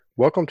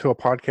Welcome to a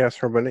podcast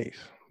from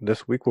Beneath.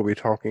 This week we'll be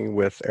talking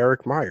with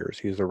Erik Myers.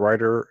 He's the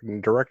writer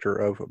and director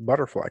of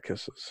Butterfly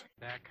Kisses.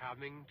 They're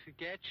coming to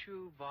get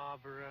you,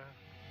 Barbara.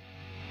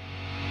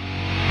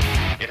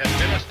 It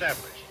has been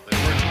established that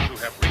persons who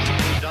have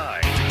recently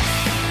died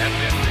have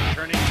been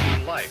returning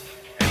to life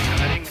and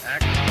committing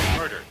acts of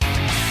murder.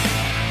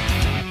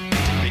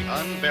 The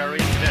unburied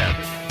dead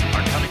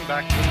are coming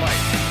back to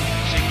life,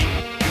 seeking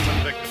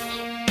human victims.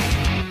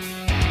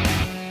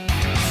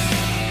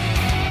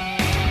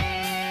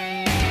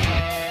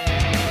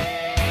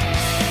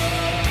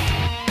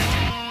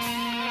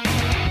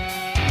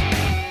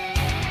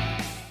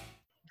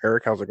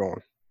 Erik, how's it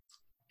going?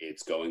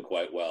 It's going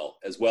quite well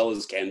as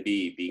can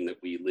be, being that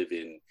we live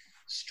in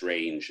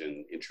strange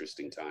and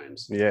interesting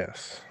times.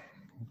 Yes.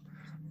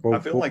 I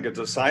feel like it's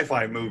a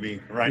sci-fi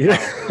movie right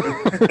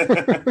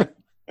Yeah. now.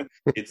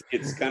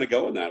 It's kind of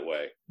going that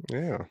way.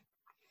 Yeah.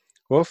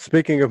 Well,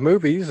 speaking of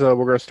movies, we're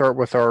going to start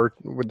with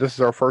this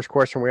is our first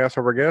question we ask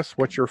our guests.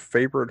 What's your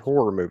favorite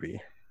horror movie?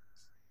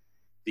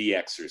 The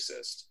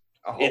Exorcist.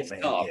 Oh, It's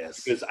man, tough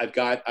yes. because I've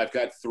got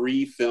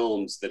three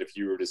films that if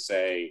you were to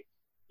say,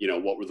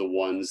 what were the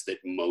ones that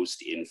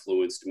most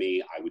influenced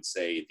me, I would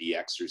say The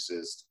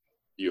Exorcist,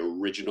 the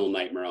original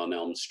Nightmare on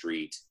Elm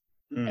Street,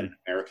 and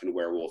American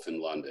Werewolf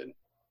in London.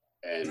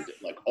 And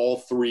like all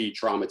three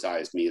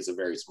traumatized me as a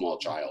very small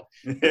child.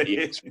 But The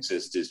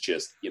Exorcist is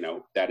just,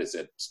 that is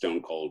a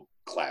stone cold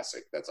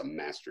classic. That's a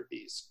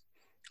masterpiece.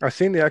 I've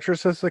seen The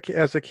Exorcist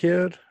as a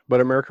kid,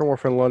 but American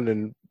Werewolf in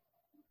London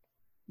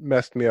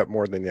messed me up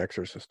more than The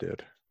Exorcist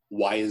did.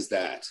 Why is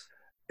that?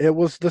 It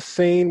was the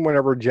scene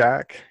whenever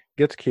Jack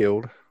gets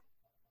killed,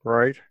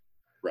 right?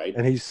 Right?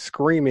 And he's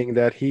screaming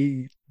that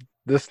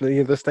this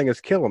thing is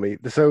killing me.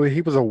 So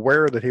he was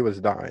aware that he was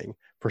dying.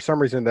 For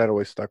some reason, that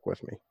always stuck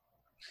with me.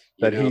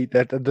 That's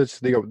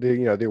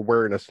the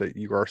awareness that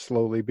you are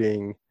slowly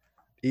being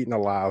eaten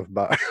alive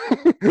by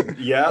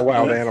a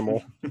wild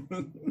animal.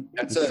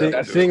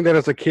 Seeing that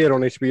as a kid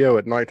on HBO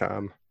at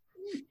nighttime.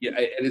 Yeah,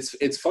 and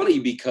it's funny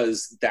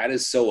because that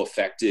is so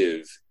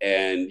effective,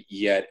 and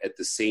yet at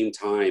the same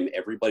time,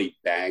 everybody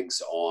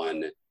bags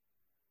on,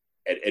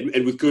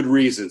 and with good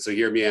reason. So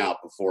hear me out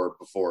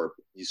before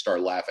you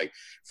start laughing.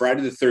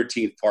 Friday the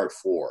 13th, Part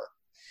 4.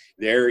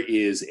 There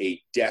is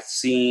a death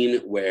scene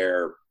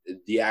where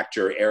the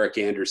actor Erik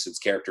Anderson's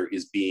character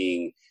is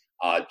being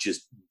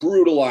just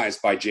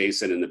brutalized by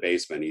Jason in the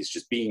basement. He's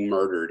just being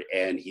murdered,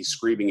 and he's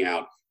screaming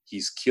out,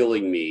 "He's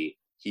killing me!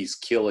 He's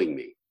killing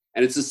me!"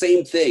 And it's the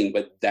same thing,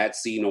 but that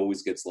scene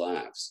always gets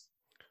laughs.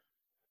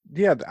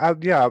 Yeah, I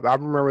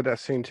remember that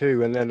scene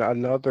too. And then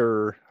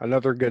another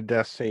good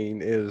death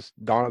scene is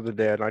Dawn of the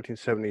Dead,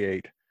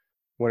 1978,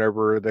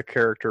 whenever the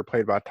character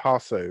played by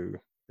Tasso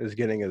is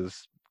getting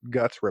his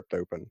guts ripped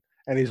open,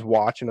 and he's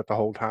watching it the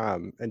whole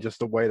time, and just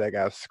the way that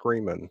guy's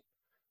screaming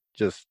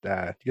just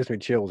gives me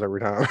chills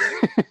every time.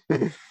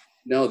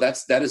 No,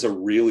 that is a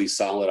really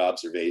solid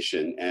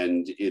observation,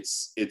 and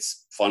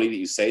it's funny that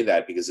you say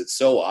that because it's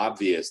so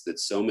obvious that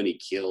so many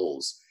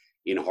kills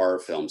in horror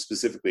films,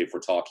 specifically if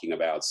we're talking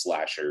about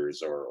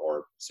slashers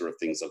or sort of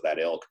things of that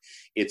ilk,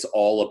 it's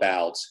all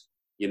about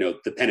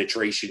the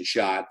penetration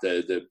shot,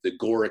 the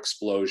gore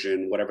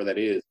explosion, whatever that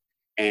is,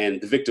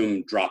 and the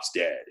victim drops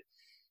dead.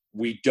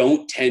 We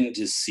don't tend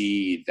to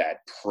see that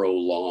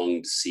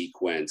prolonged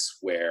sequence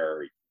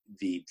where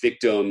the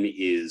victim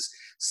is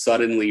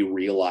suddenly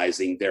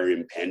realizing their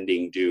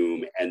impending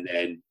doom and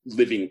then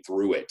living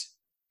through it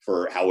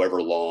for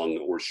however long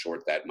or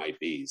short that might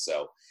be.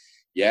 So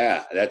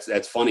yeah,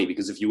 that's funny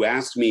because if you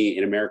asked me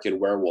in American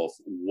Werewolf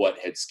what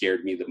had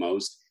scared me the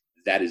most,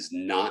 that is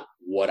not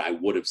what I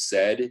would have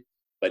said.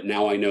 But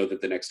now I know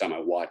that the next time I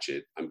watch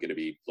it, I'm going to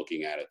be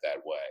looking at it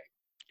that way.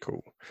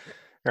 Cool.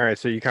 All right,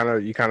 so you kind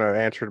of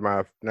answered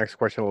my next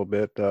question a little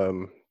bit,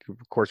 of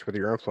course, with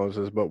your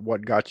influences. But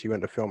what got you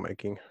into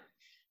filmmaking?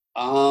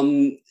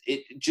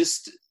 It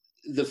just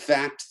the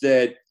fact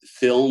that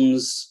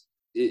films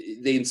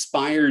they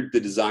inspired the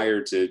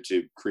desire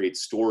to create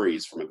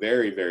stories from a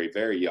very, very,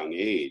 very young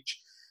age.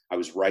 I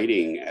was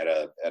writing at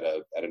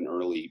an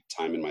early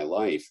time in my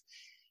life,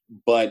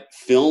 but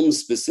films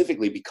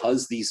specifically,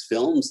 because these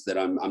films that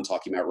I'm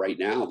talking about right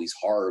now, these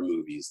horror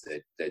movies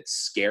that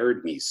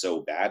scared me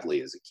so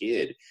badly as a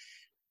kid,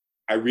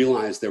 I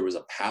realized there was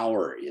a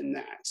power in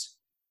that.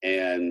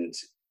 And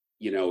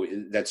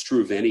that's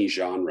true of any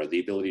genre, the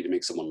ability to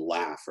make someone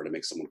laugh or to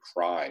make someone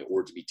cry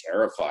or to be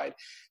terrified.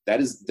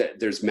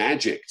 There's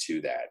magic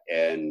to that.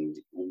 And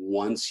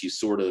once you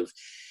sort of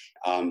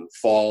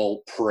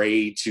fall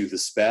prey to the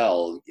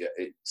spell,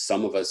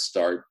 some of us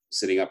start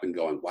sitting up and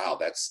going, wow,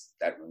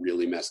 that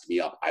really messed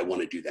me up. I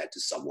want to do that to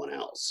someone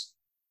else.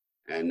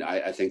 And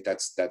I think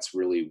that's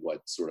really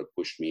what sort of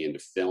pushed me into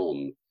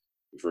film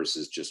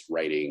versus just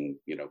writing,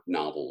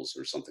 novels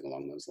or something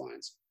along those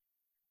lines.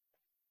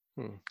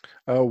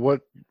 I'll go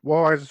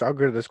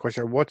to this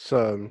question. What's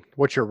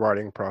your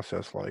writing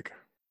process like?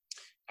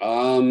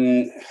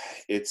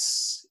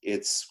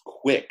 It's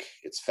quick.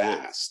 It's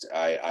fast.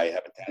 I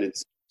have a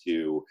tendency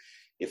to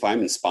if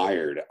I'm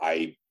inspired,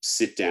 I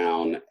sit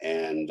down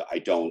and I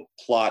don't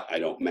plot, I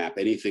don't map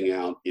anything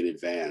out in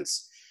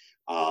advance.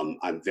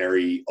 I'm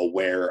very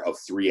aware of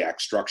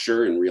 3-act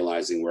structure and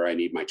realizing where I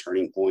need my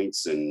turning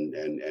points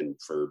and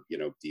for, you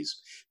know, these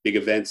big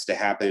events to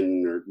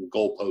happen or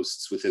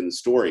goalposts within the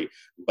story,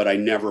 but I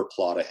never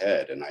plot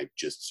ahead. And I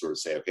just sort of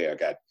say, okay, I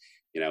got,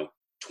 you know,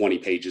 20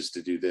 pages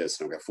to do this,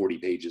 and I've got 40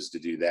 pages to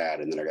do that,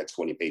 and then I got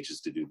 20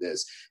 pages to do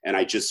this. And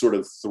I just sort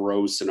of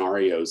throw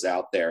scenarios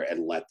out there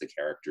and let the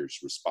characters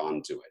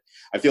respond to it.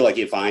 I feel like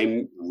if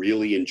I'm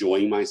really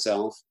enjoying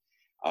myself,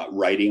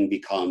 writing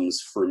becomes,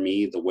 for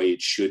me, the way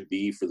it should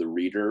be for the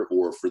reader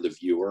or for the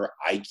viewer.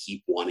 I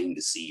keep wanting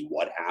to see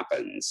what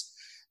happens.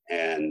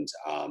 And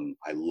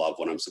I love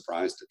when I'm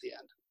surprised at the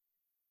end.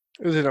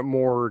 Isn't it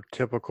more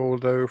typical,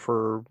 though,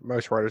 for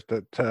most writers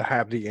to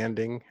have the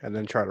ending and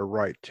then try to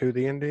write to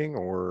the ending,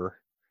 or?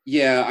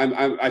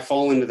 Yeah, I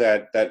fall into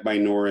that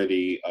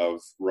minority of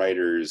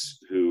writers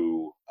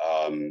who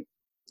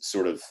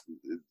sort of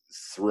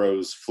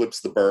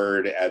flips the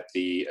bird at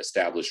the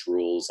established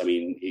rules. I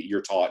mean,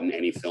 you're taught in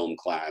any film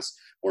class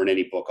or in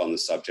any book on the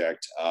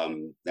subject,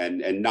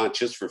 and not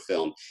just for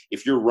film.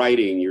 If you're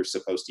writing, you're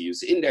supposed to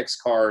use index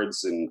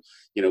cards and,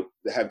 you know,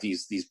 have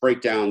these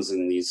breakdowns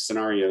and these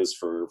scenarios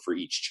for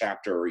each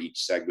chapter or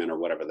each segment or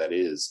whatever that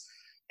is,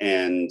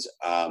 and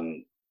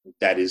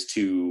that is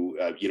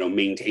to you know,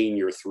 maintain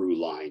your through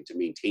line, to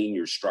maintain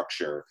your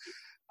structure.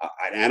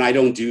 And I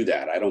don't do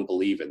that. I don't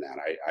believe in that.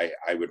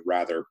 I would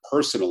rather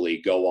personally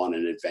go on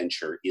an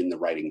adventure in the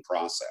writing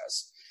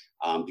process,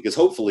 because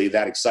hopefully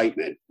that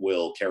excitement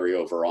will carry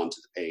over onto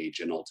the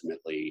page and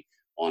ultimately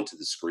onto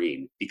the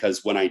screen.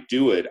 Because when I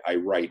do it, I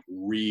write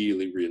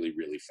really, really,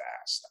 really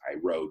fast. I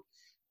wrote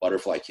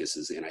Butterfly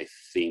Kisses in, I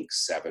think,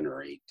 7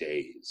 or 8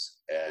 days.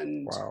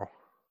 And, wow.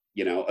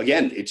 You know,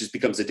 again, it just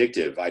becomes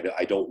addictive.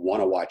 I don't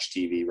want to watch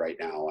TV right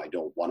now. I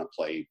don't want to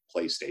play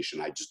PlayStation.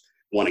 I just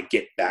want to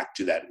get back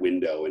to that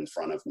window in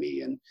front of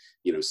me and,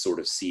 you know, sort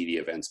of see the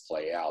events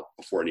play out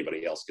before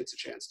anybody else gets a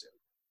chance to.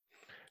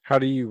 How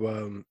do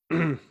you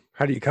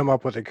how do you come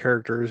up with the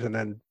characters and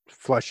then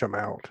flesh them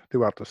out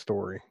throughout the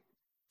story?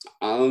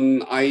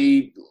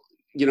 I,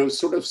 you know,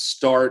 sort of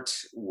start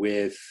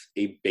with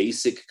a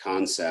basic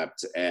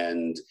concept,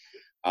 and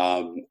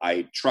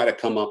I try to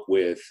come up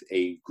with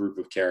a group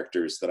of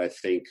characters that I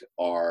think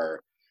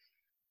are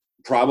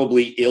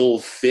probably ill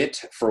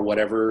fit for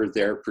whatever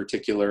their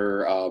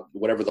particular,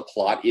 whatever the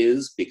plot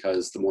is,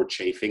 because the more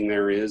chafing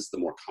there is, the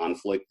more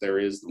conflict there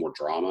is, the more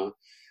drama.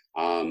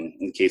 In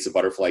the case of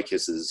Butterfly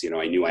Kisses, you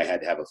know, I knew I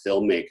had to have a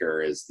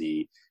filmmaker as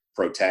the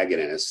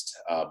protagonist,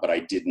 but I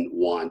didn't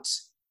want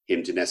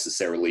him to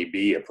necessarily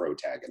be a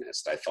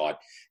protagonist. I thought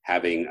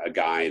having a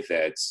guy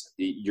that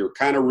you're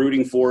kind of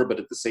rooting for, but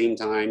at the same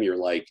time, you're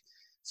like,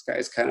 this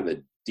guy's kind of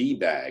a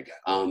D-bag.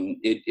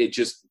 It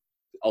just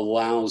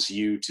allows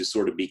you to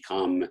sort of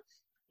become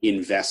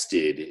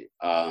invested,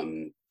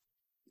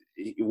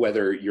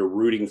 whether you're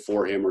rooting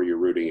for him or you're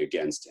rooting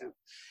against him.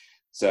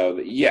 So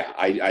yeah,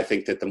 I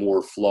think that the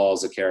more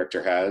flaws a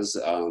character has,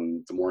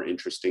 the more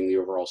interesting the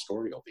overall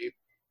story will be.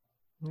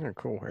 Yeah,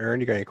 cool.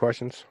 Aaron, you got any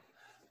questions?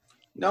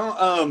 No,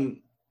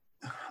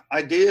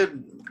 I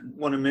did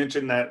want to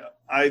mention that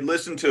I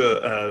listened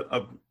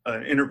to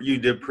an interview you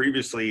did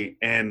previously,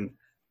 and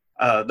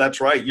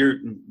that's right.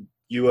 You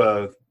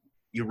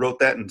wrote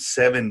that in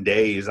 7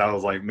 days. I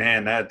was like,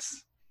 man,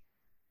 that's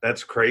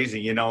crazy.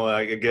 You know,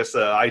 I guess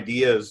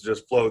ideas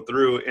just flow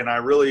through. And I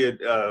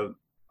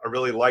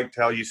really liked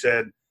how you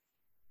said,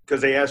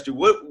 because they asked you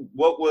what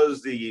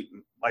was the,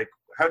 like,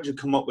 how did you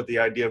come up with the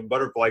idea of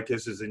Butterfly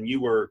Kisses? And you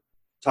were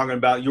talking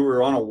about you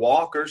were on a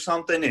walk or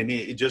something, and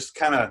it just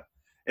kind of,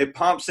 it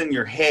pops in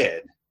your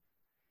head.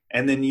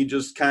 And then you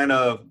just kind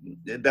of,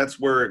 that's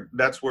where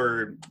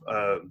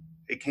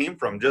it came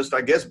from. Just,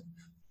 I guess,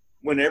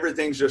 when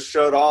everything's just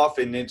shut off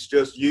and it's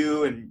just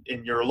you and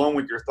you're alone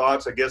with your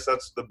thoughts, I guess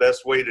that's the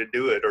best way to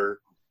do it. Or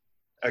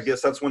I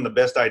guess that's when the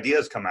best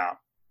ideas come out.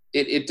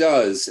 It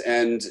does.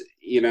 And,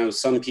 you know, for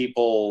some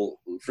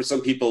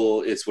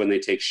people, it's when they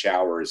take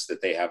showers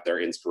that they have their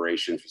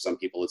inspiration. For some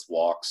people, it's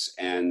walks.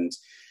 And,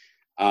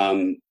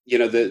 you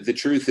know, the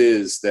truth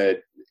is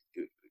that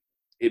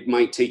it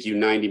might take you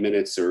 90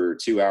 minutes or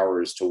 2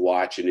 hours to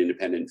watch an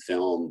independent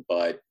film,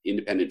 but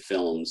independent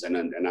films, and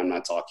I'm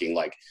not talking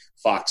like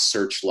Fox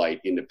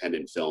Searchlight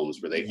independent films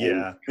where they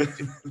own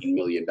 $15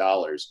 million.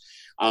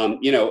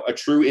 You know, a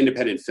true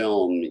independent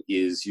film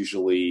is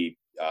usually,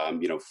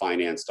 you know,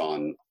 financed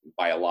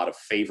by a lot of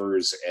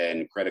favors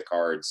and credit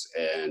cards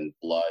and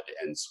blood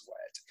and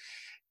sweat.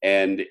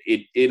 And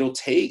it'll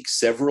take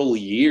several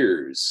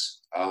years,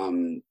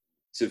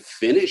 to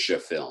finish a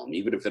film,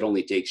 even if it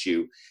only takes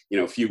you, you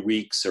know, a few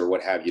weeks or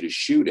what have you to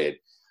shoot it.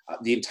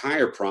 The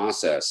entire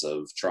process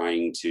of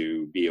trying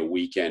to be a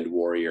weekend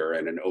warrior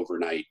and an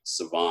overnight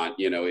savant,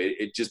 you know,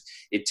 it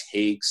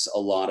takes a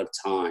lot of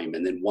time.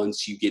 And then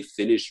once you get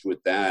finished with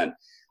that,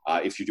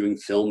 if you're doing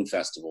film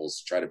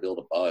festivals, try to build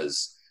a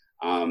buzz,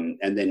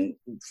 And then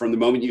from the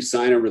moment you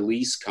sign a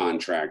release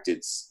contract,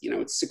 it's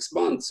 6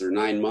 months or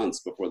 9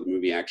 months before the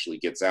movie actually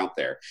gets out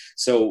there.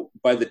 So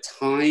by the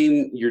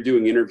time you're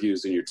doing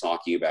interviews and you're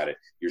talking about it,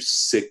 you're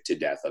sick to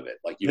death of it.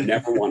 Like, you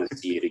never want to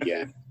see it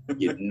again.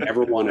 You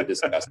never want to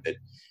discuss it.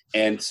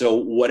 And so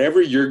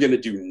whatever you're going to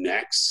do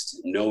next,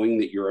 knowing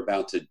that you're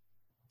about to,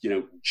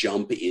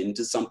 jump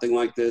into something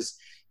like this,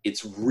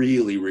 it's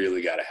really,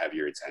 really got to have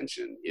your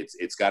attention.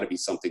 It's got to be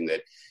something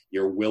that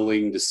you're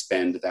willing to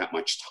spend that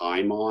much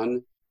time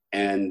on.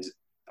 And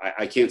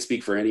I can't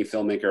speak for any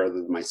filmmaker other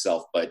than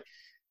myself, but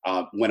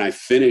when I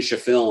finish a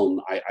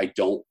film, I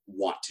don't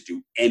want to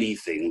do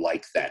anything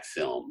like that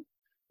film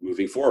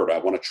moving forward. I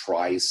want to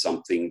try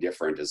something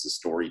different as a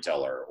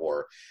storyteller,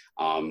 or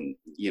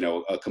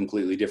a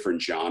completely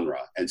different genre.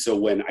 And so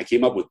when I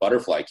came up with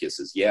Butterfly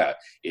Kisses, it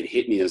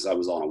hit me as I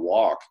was on a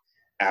walk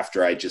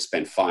after I just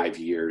spent 5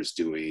 years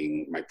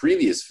doing my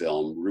previous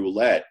film,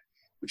 Roulette,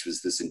 which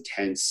was this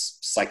intense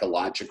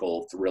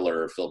psychological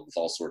thriller filled with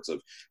all sorts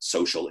of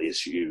social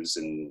issues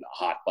and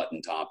hot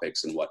button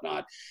topics and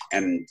whatnot.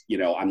 And,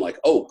 I'm like,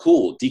 oh,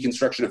 cool,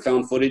 deconstruction of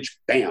found footage,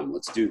 bam,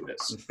 let's do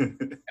this.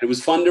 And it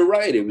was fun to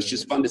write. It was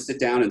just fun to sit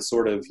down and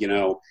sort of,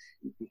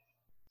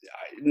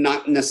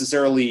 not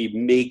necessarily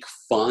make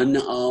fun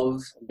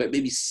of, but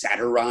maybe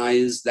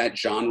satirize that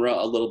genre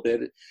a little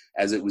bit,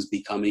 as it was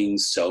becoming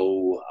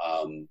so,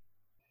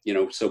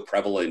 so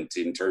prevalent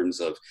in terms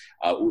of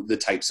the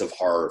types of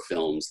horror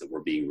films that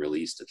were being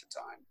released at the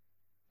time.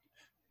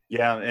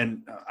 Yeah,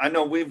 and I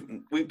know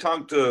we've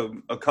talked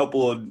to a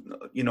couple of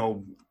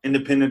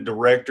independent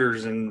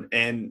directors,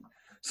 and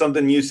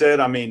something you said.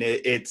 I mean,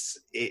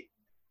 these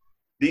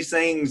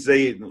things,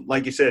 they,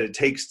 like you said, it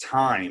takes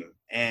time,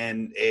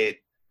 and it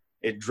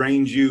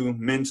drains you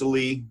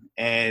mentally,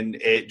 and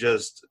it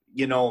just,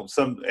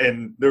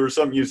 and there was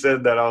something you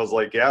said that I was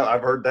like, yeah,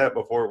 I've heard that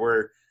before,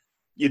 where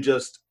you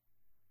just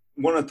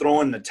want to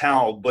throw in the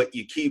towel, but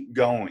you keep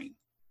going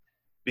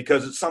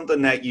because it's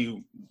something that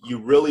you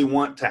really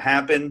want to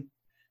happen.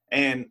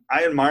 And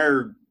I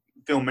admire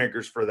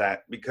filmmakers for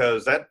that,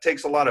 because that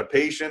takes a lot of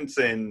patience,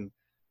 and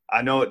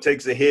I know it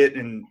takes a hit,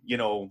 and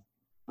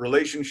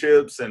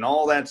relationships and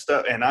all that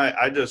stuff. And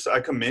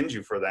I commend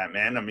you for that,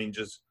 man. I mean,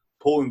 just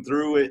pulling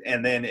through it,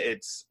 and then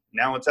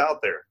now it's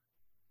out there.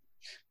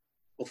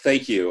 Well,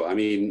 thank you. I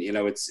mean,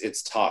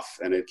 it's tough,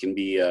 and it can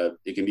be a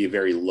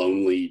very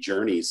lonely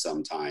journey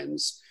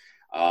sometimes.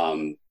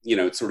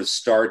 It sort of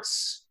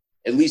starts,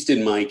 at least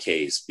in my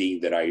case,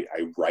 being that I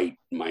write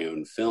my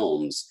own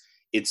films,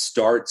 it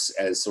starts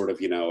as sort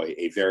of,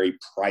 a very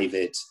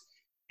private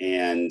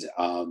and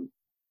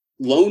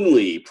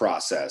lonely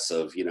process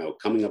of,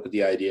 coming up with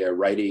the idea,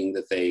 writing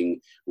the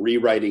thing,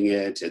 rewriting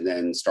it, and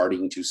then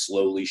starting to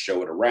slowly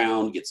show it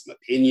around, get some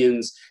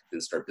opinions, then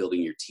start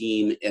building your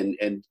team.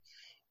 And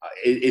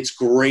it's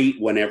great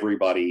when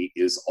everybody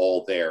is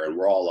all there and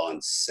we're all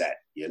on set,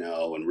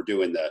 and we're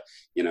doing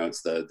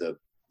it's the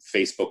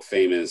Facebook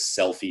famous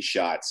selfie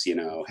shots,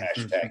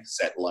 hashtag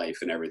set life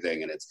and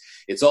everything. And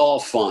it's all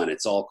fun.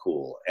 It's all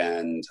cool.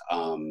 And,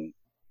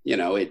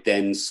 it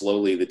then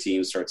slowly the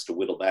team starts to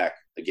whittle back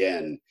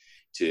again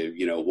to,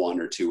 1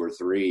 or 2 or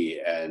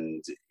 3.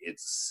 And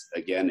it's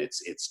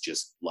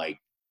just like,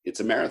 it's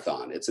a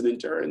marathon. It's an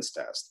endurance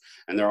test.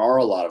 And there are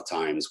a lot of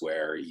times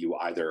where you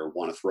either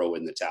want to throw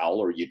in the towel,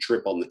 or you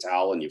trip on the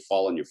towel and you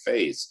fall on your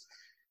face.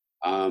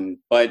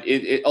 But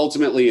it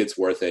ultimately, it's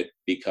worth it,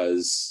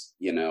 because,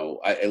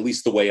 at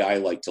least the way I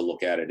like to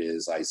look at it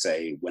is, I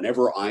say,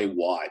 whenever I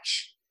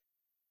watch,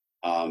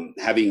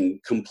 having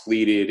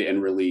completed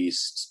and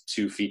released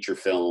 2 feature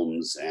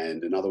films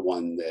and another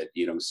one that,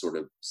 sort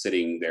of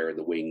sitting there in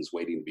the wings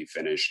waiting to be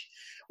finished,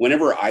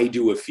 whenever I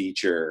do a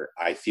feature,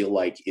 I feel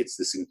like it's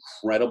this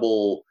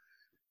incredible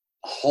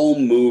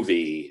home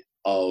movie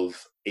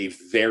of a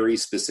very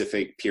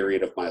specific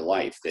period of my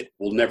life that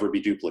will never be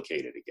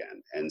duplicated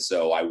again. And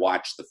so I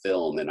watch the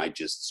film and I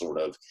just sort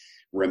of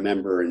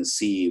remember and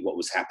see what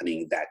was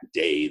happening that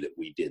day that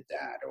we did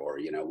that, or,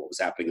 what was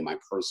happening in my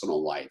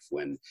personal life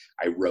when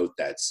I wrote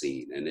that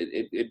scene. And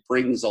it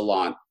brings a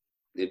lot,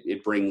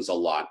 it brings a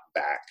lot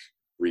back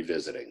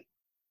revisiting.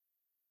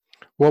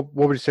 Well,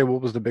 what would you say,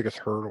 what was the biggest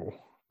hurdle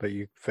that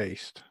you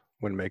faced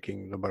when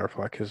making the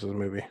Butterfly Kisses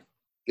movie?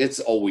 It's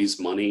always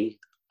money.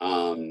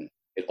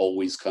 It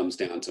always comes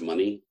down to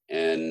money,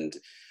 and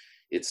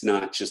it's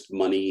not just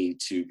money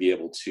to be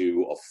able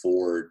to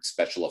afford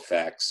special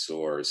effects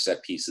or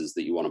set pieces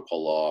that you want to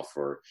pull off,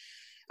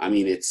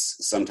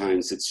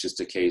 sometimes it's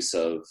just a case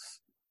of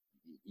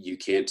you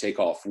can't take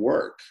off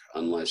work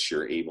unless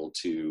you're able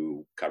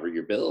to cover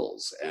your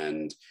bills.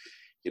 And,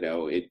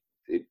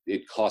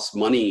 it costs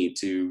money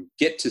to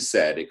get to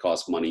set. It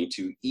costs money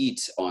to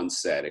eat on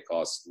set. It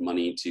costs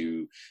money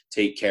to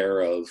take care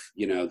of,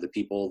 the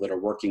people that are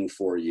working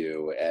for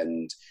you.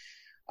 And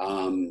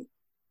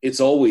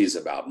it's always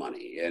about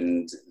money.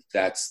 And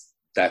that's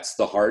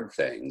the hard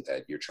thing,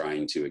 that you're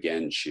trying to,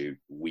 again, shoot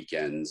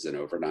weekends and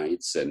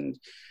overnights and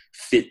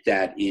fit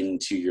that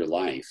into your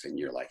life. And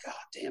you're like,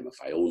 oh, damn, if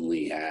I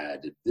only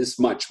had this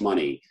much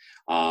money.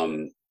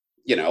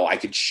 I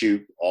could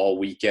shoot all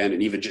weekend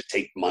and even just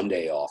take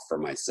Monday off for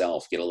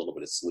myself, get a little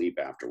bit of sleep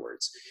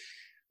afterwards.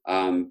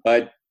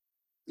 But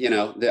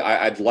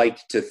I'd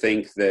like to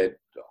think that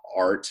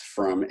art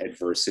from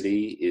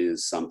adversity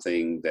is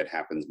something that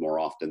happens more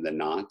often than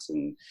not.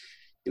 And,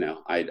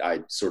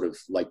 I'd sort of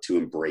like to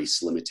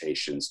embrace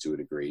limitations to a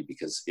degree,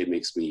 because it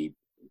makes me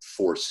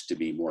forced to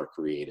be more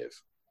creative.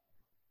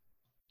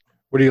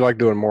 What do you like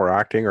doing more,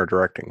 acting or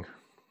directing?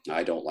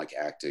 I don't like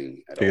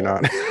acting at all. Do you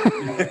not?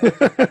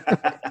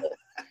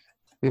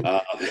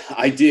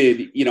 I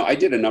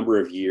did a number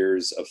of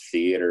years of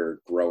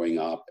theater growing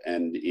up,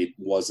 and it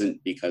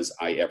wasn't because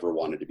I ever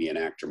wanted to be an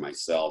actor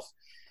myself.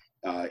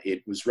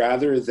 It was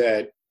rather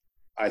that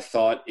I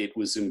thought it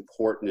was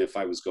important, if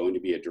I was going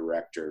to be a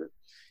director,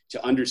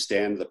 to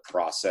understand the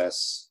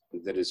process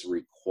that is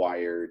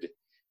required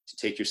to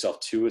take yourself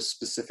to a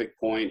specific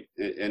point,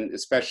 and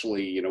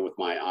especially, with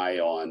my eye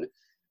on,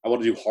 I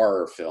want to do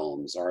horror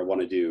films, or I want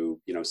to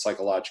do,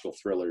 psychological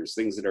thrillers,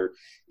 things that are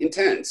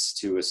intense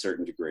to a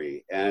certain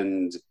degree.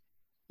 And,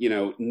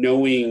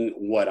 knowing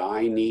what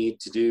I need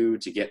to do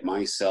to get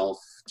myself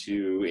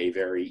to a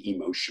very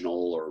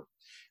emotional or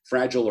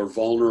fragile or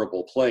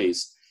vulnerable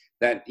place,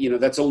 that,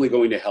 that's only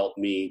going to help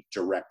me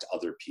direct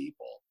other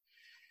people.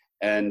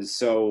 And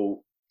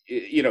so,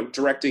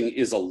 directing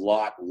is a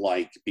lot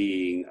like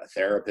being a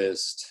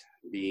therapist,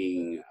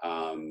 being,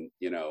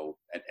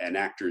 an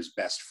actor's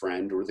best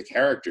friend or the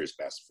character's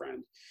best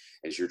friend,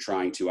 as you're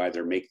trying to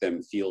either make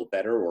them feel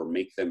better or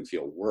make them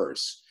feel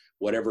worse,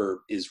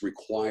 whatever is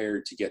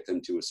required to get them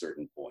to a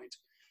certain point.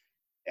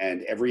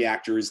 And every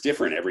actor is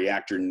different. Every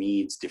actor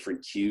needs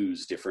different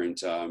cues,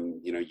 different,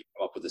 you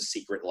come up with a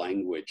secret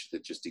language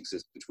that just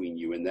exists between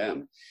you and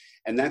them.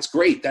 And that's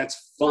great.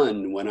 That's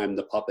fun when I'm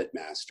the puppet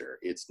master.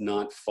 It's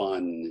not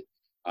fun,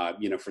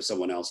 for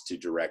someone else to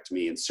direct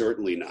me, and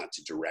certainly not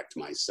to direct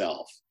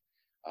myself,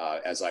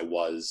 as I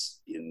was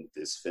in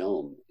this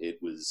film. It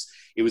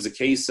was a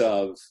case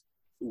of,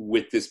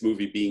 with this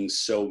movie being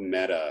so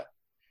meta,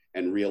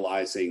 and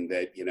realizing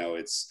that,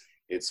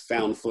 it's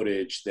found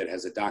footage that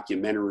has a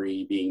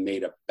documentary being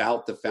made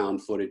about the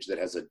found footage that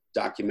has a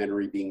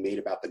documentary being made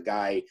about the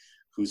guy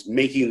who's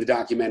making the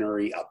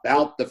documentary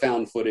about the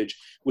found footage.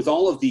 With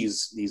all of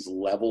these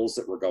levels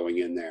that were going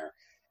in there,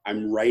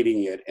 I'm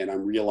writing it and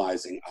I'm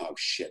realizing, oh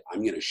shit,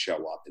 I'm going to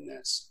show up in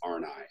this,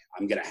 aren't I?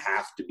 I'm going to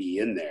have to be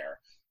in there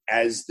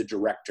as the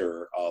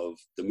director of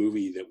the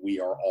movie that we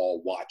are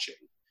all watching.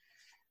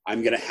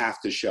 I'm going to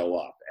have to show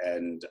up.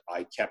 And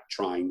I kept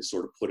trying to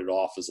sort of put it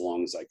off as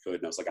long as I could.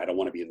 And I was like, I don't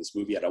want to be in this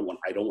movie. I don't want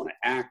to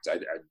act.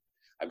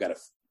 I've got a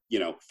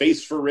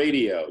face for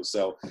radio.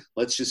 So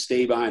let's just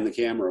stay behind the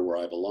camera where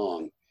I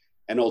belong.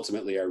 And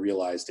ultimately I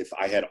realized, if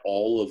I had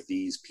all of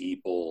these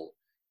people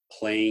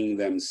playing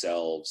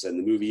themselves, and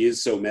the movie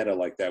is so meta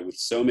like that, with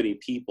so many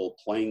people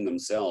playing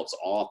themselves,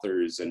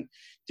 authors and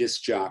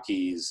disc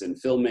jockeys and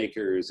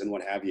filmmakers and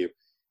what have you,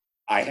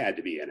 I had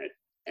to be in it.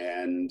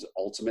 And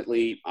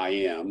ultimately I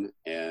am,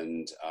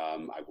 and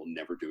I will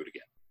never do it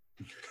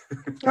again.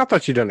 I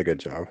thought you'd done a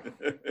good job.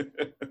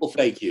 Well,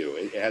 thank you.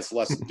 It has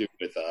less to do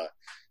with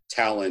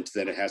talent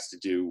than it has to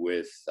do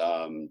with,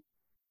 I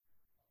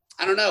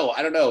don't know.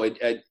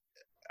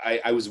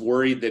 I was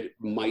worried that it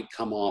might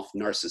come off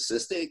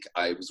narcissistic.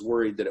 I was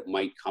worried that it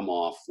might come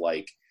off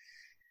like,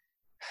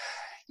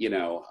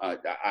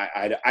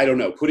 I don't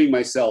know, putting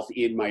myself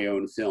in my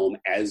own film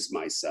as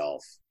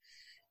myself.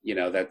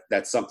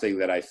 That's something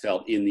that I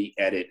felt in the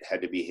edit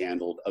had to be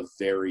handled a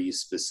very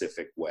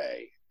specific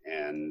way,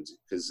 and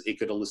because it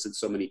could elicit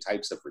so many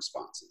types of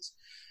responses.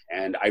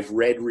 And I've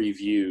read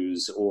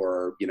reviews,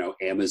 or,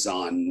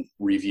 Amazon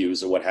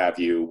reviews or what have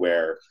you,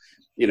 where,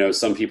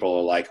 some people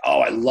are like,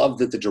 oh, I love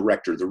that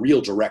the real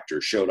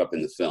director showed up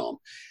in the film.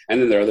 And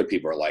then there are other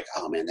people who are like,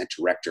 oh man, that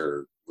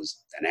director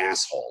was an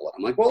asshole.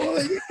 And I'm like,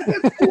 well, yeah,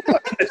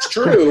 that's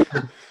true.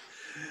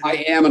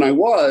 I am and I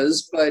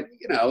was, but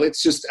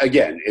it's just,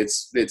 again,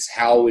 it's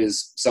how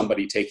is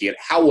somebody taking it?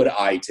 How would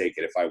I take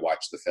it if I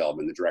watched the film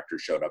and the director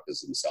showed up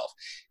as himself?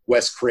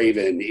 Wes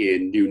Craven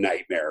in New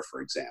Nightmare,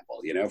 for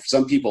example. For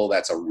some people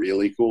that's a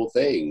really cool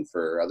thing.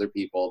 For other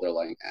people, they're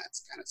like,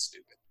 it's kind of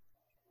stupid.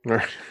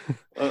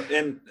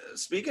 And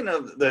speaking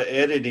of the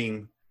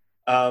editing,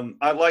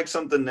 I like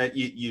something that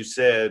you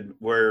said,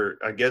 where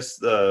I guess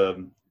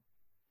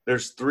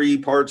there's three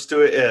parts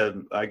to it.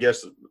 I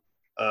guess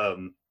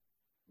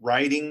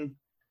writing,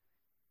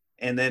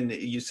 and then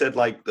you said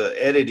like the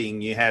editing,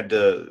 you had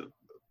to,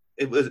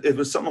 it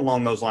was something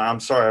along those lines.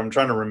 I'm sorry, I'm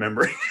trying to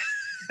remember.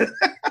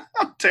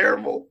 I'm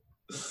terrible.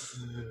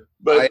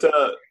 But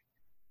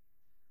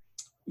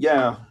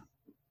yeah,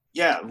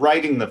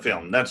 writing the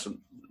film. That's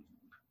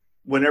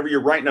whenever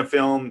you're writing a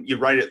film, you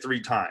write it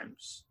 3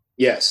 times.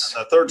 Yes.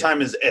 The third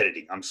time is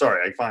editing. I'm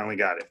sorry, I finally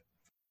got it.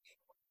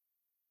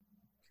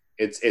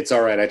 It's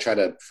all right. I try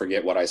to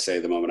forget what I say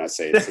the moment I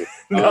say it.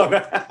 No,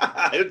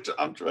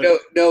 I'm trying.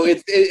 No,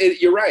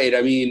 you're right.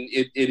 I mean,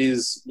 it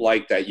is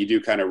like that. You do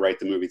kind of write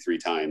the movie 3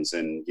 times,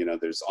 and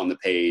there's on the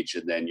page,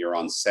 and then you're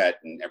on set,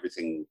 and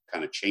everything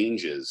kind of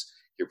changes.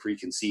 your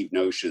preconceived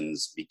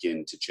notions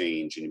begin to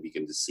change and you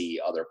begin to see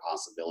other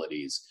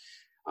possibilities.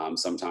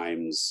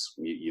 Sometimes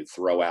you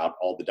throw out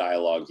all the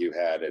dialogue you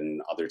had,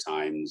 and other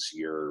times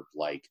you're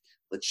like,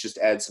 let's just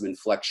add some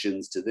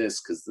inflections to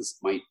this because this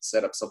might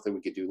set up something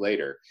we could do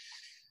later.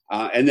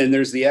 And then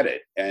there's the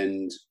edit.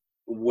 And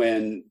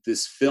when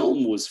this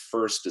film was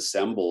first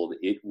assembled,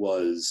 it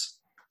was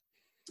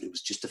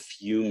just a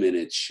few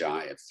minutes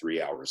shy of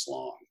 3 hours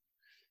long.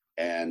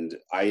 And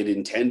I had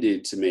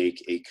intended to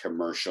make a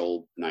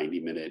commercial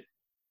 90-minute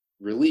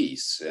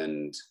release,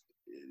 and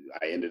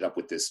I ended up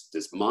with this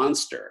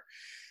monster.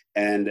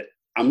 And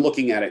I'm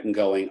looking at it and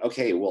going,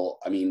 okay, well,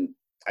 I mean,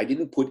 I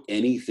didn't put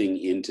anything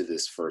into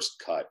this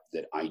first cut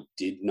that I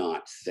did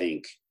not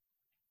think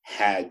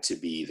had to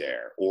be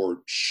there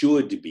or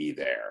should be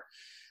there.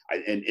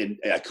 And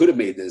I could have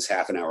made this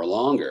half an hour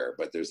longer,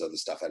 but there's other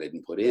stuff I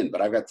didn't put in.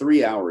 But I've got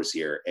 3 hours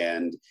here,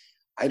 and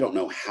I don't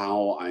know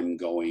how I'm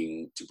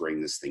going to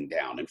bring this thing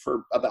down. And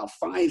for about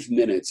 5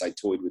 minutes, I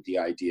toyed with the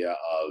idea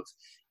of,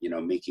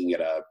 making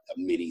it a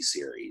mini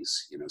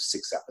series,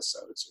 6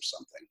 episodes or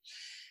something.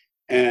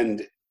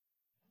 And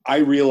I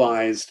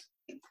realized,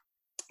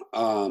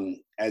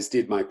 as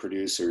did my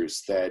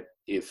producers, that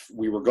if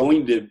we were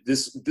going to,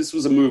 this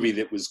was a movie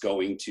that was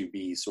going to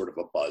be sort of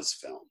a buzz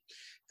film,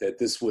 that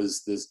this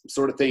was the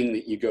sort of thing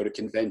that you go to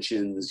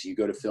conventions, you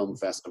go to film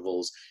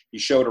festivals, you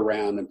show it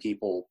around and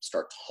people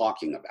start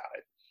talking about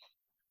it.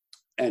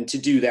 And to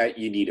do that,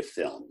 you need a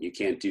film. You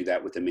can't do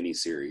that with a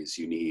miniseries.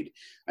 You need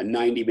a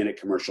 90-minute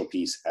commercial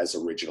piece as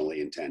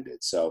originally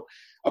intended. So,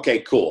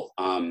 okay, cool.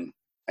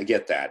 I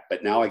get that.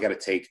 But now I got to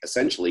take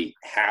essentially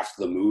half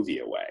the movie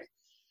away.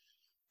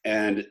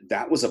 And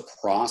that was a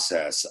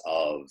process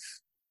of,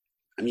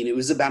 it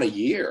was about a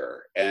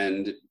year.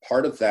 And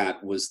part of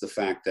that was the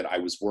fact that I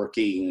was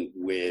working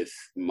with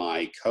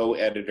my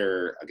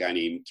co-editor, a guy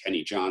named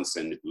Kenny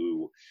Johnson,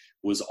 who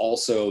was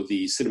also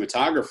the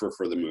cinematographer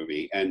for the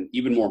movie. And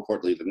even more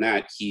importantly than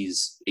that,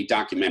 he's a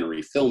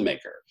documentary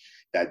filmmaker.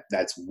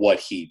 That's what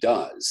he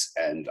does.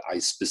 And I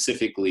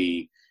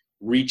specifically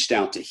reached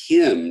out to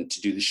him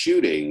to do the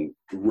shooting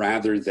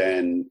rather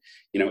than,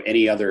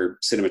 any other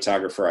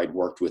cinematographer I'd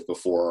worked with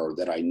before or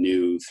that I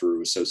knew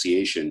through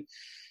association,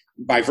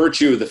 by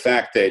virtue of the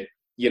fact that,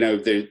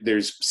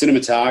 there's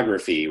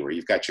cinematography where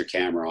you've got your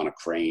camera on a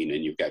crane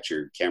and you've got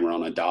your camera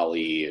on a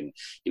dolly and,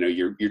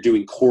 you're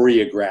doing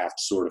choreographed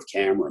sort of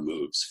camera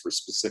moves for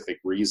specific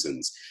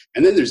reasons.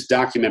 And then there's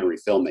documentary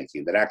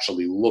filmmaking that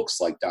actually looks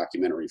like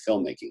documentary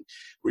filmmaking,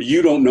 where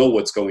you don't know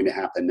what's going to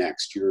happen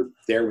next. You're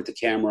there with the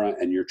camera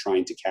and you're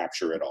trying to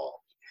capture it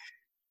all.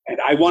 And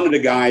I wanted a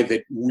guy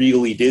that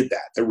really did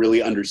that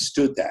really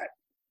understood that.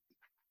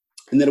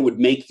 And then it would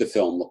make the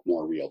film look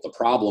more real. The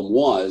problem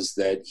was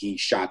that he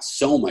shot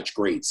so much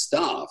great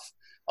stuff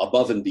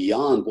above and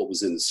beyond what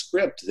was in the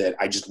script that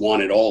I just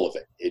wanted all of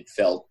it.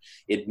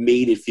 It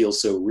made it feel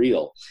so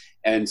real.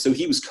 And so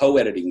he was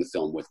co-editing the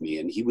film with me,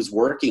 and he was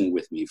working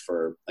with me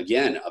for,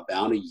 again,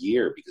 about a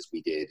year, because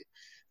we did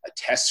a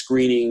test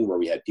screening where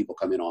we had people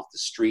come in off the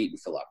street and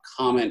fill out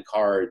comment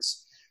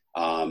cards.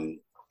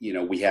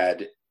 We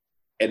had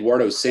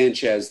Eduardo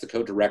Sanchez, the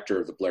co-director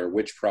of the Blair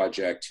Witch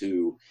Project,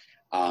 who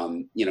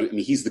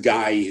he's the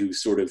guy who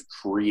sort of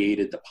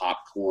created the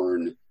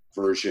popcorn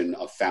version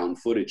of found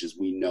footage as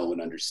we know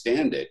and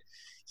understand it.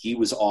 He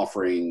was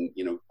offering,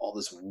 all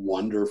this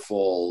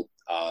wonderful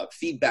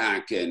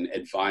feedback and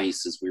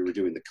advice as we were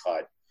doing the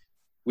cut.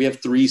 We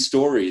have 3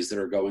 stories that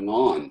are going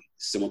on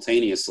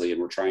simultaneously,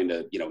 and we're trying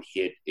to,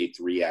 hit a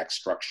 3-act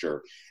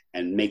structure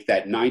and make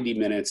that 90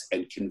 minutes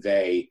and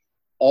convey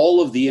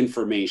all of the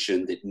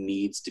information that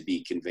needs to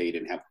be conveyed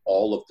and have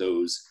all of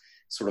those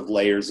sort of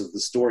layers of the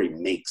story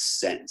make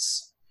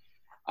sense.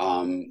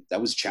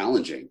 That was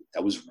challenging.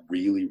 That was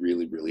really,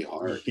 really, really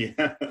hard.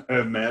 Yeah, I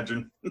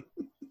imagine.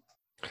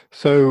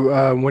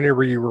 So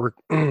whenever you were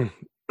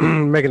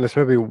making this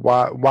movie,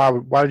 why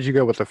did you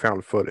go with the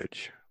found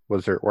footage?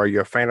 Were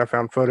you a fan of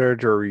found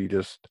footage, or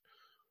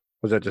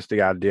was that just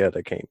the idea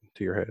that came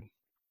to your head?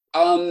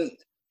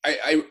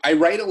 I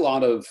write a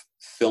lot of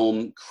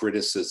film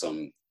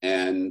criticism,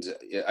 and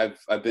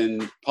I've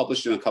been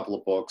published in a couple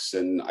of books,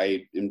 and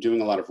I am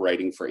doing a lot of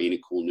writing for Ain't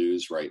It Cool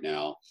News right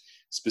now,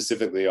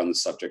 specifically on the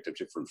subject of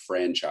different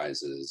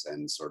franchises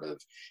and sort of,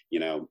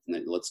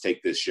 let's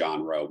take this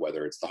genre,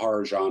 whether it's the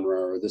horror genre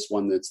or this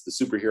one that's the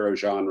superhero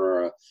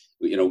genre,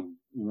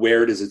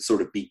 where does it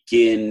sort of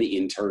begin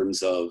in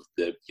terms of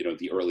the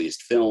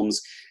earliest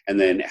films, and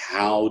then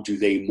how do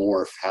they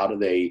morph? How do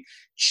they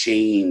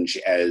change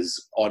as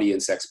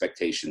audience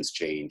expectations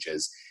change,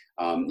 as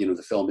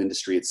the film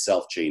industry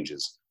itself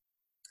changes?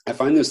 I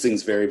find those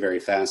things very, very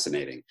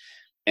fascinating.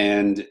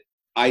 And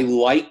I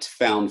liked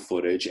found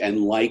footage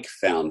and like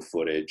found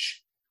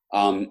footage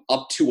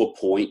up to a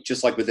point.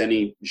 Just like with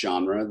any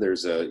genre,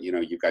 there's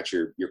you've got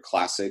your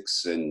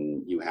classics,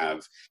 and you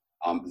have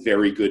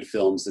very good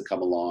films that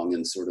come along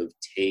and sort of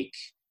take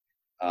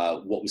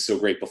what was so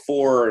great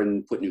before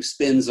and put new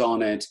spins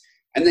on it.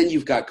 And then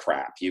you've got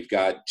crap. You've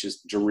got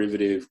just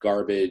derivative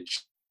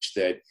garbage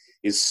that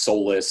is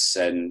soulless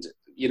and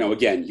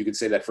again, you could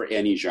say that for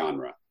any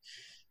genre.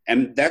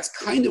 And that's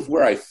kind of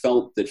where I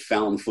felt that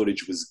found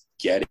footage was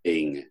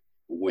getting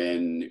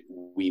when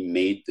we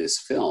made this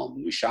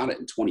film. We shot it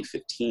in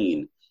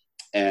 2015.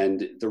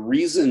 And the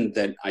reason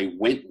that I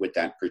went with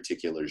that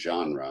particular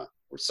genre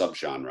or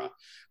subgenre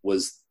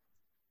was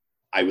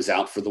I was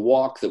out for the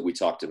walk that we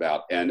talked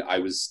about, and I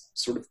was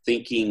sort of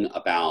thinking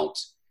about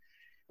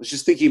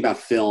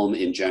film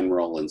in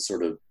general and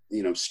sort of,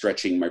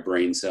 stretching my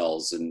brain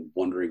cells and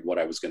wondering what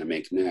I was going to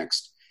make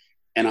next.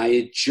 And I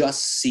had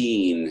just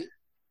seen,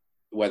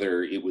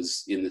 whether it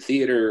was in the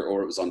theater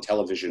or it was on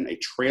television, a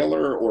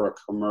trailer or a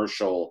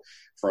commercial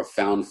for a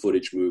found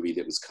footage movie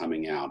that was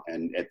coming out.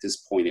 And at this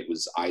point, it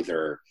was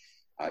either,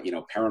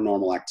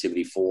 Paranormal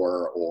Activity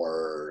 4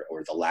 or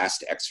The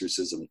Last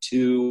Exorcism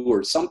 2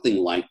 or something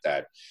like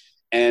that.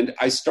 And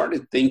I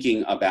started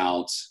thinking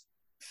about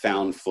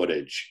found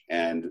footage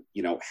and,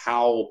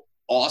 how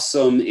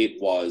awesome it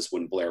was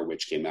when Blair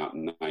Witch came out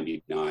in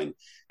 99.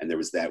 And there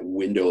was that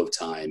window of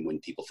time when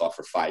people thought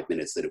for 5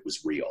 minutes that it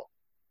was real.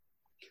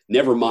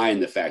 Never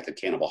mind the fact that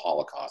Cannibal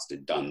Holocaust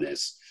had done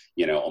this,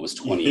 almost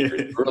 20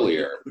 years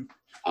earlier.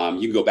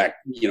 You can go back,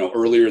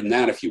 earlier than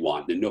that if you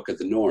want, the Nook of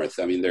the North.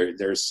 I mean,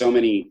 there's so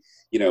many,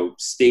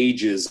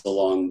 stages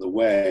along the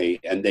way,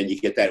 and then you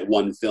get that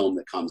one film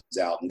that comes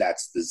out, and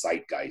that's the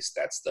zeitgeist,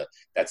 that's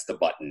the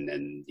button,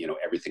 and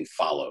everything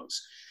follows.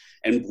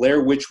 And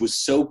Blair Witch was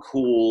so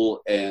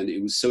cool, and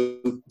it was so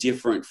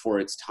different for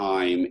its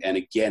time. And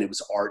again, it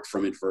was art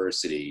from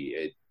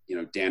adversity.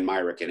 Dan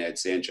Myrick and Ed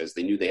Sanchez,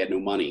 they knew they had no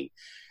money,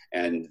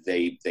 and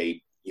they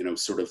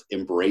sort of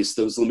embraced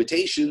those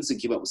limitations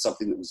and came up with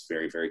something that was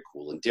very, very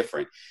cool and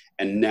different.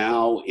 And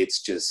now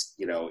it's just,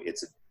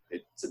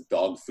 it's a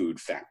dog food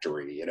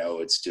factory.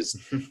 It's just,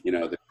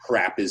 the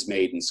crap is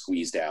made and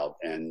squeezed out,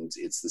 and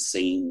it's the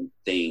same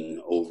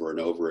thing over and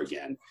over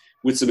again,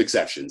 with some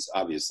exceptions,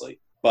 obviously.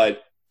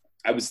 But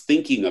I was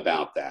thinking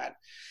about that,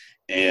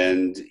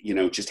 and,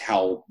 just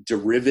how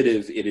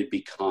derivative it had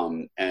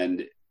become.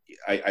 And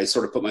I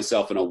sort of put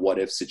myself in a what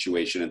if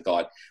situation and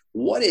thought,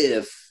 what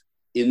if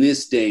in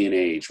this day and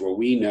age where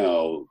we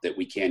know that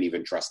we can't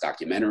even trust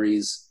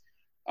documentaries,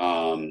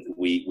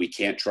 we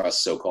can't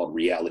trust so-called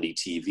reality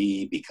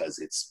TV because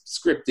it's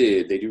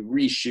scripted, they do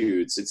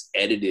reshoots, it's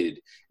edited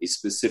a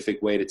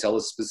specific way to tell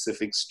a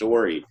specific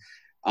story.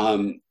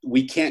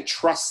 We can't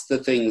trust the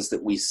things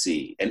that we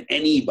see, and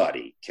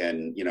anybody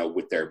can,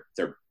 with their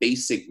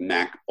basic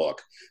MacBook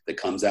that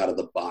comes out of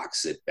the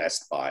box at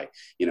Best Buy,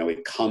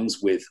 it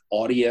comes with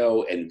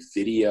audio and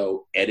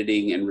video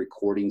editing and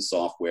recording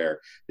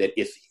software that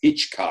if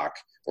Hitchcock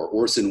or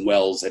Orson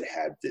Welles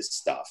had this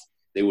stuff,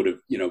 they would have,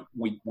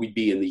 we'd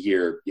be in the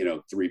year,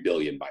 3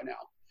 billion by now.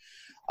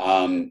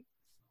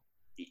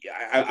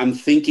 I'm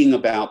thinking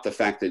about the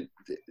fact that,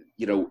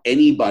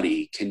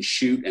 anybody can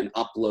shoot and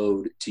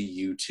upload to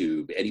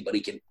YouTube. Anybody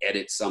can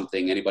edit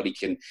something. Anybody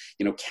can,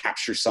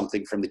 capture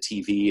something from the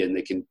TV, and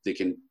they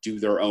can do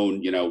their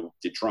own,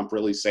 did Trump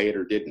really say it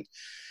or didn't?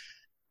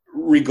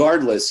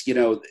 Regardless,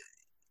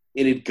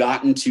 it had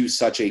gotten to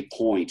such a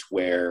point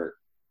where,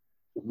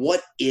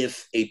 what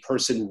if a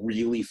person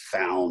really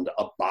found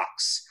a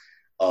box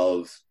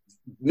of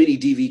mini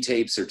DV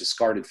tapes or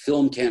discarded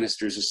film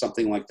canisters or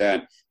something like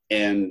that,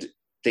 and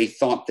they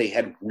thought they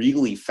had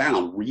really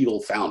found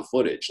real found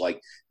footage?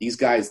 Like, these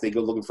guys, they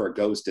go looking for a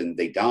ghost and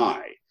they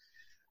die.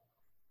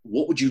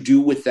 What would you do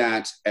with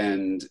that?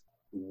 And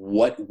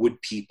what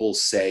would people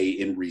say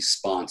in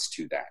response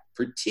to that,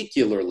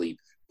 particularly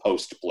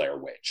post Blair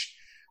Witch?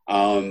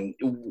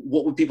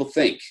 What would people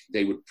think?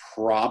 They would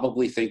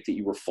probably think that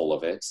you were full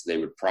of it. They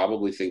would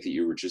probably think that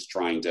you were just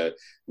trying to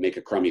make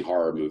a crummy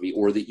horror movie,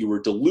 or that you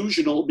were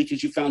delusional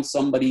because you found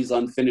somebody's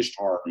unfinished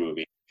horror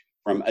movie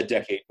from a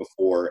decade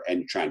before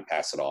and try and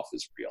pass it off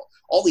as real.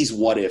 All these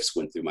what ifs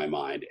went through my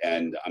mind,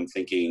 and I'm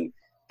thinking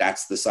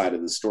that's the side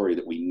of the story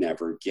that we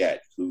never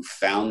get. Who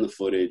found the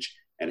footage,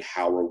 and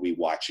how are we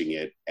watching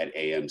it at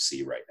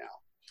AMC right now?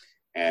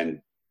 And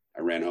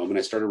I ran home and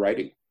I started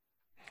writing.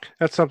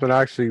 That's something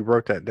I actually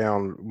wrote that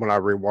down when I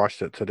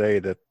rewatched it today,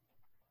 that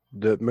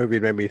the movie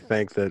made me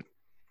think that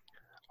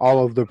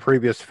all of the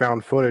previous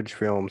found footage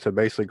films have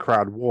basically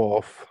cried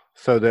wolf,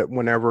 so that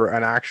whenever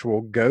an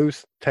actual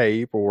ghost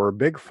tape or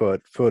Bigfoot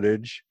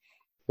footage,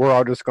 we're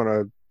all just going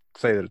to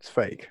say that it's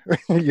fake.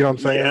 You know what I'm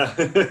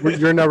saying? Yeah.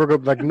 You're never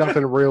going to, like,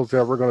 nothing real is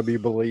ever going to be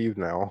believed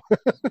now.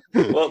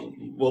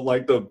 well,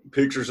 like the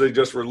pictures they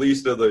just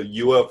released of the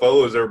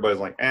UFOs, everybody's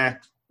like,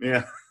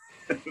 yeah.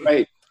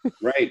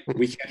 Right.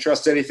 We can't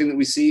trust anything that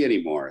we see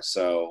anymore.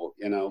 So,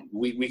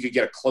 we could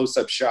get a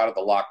close-up shot of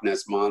the Loch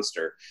Ness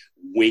Monster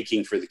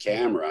winking for the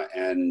camera,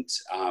 and,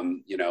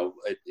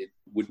 it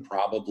would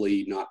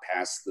probably not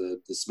pass the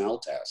smell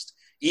test,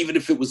 even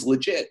if it was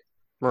legit.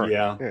 Right.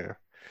 Yeah.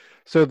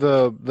 So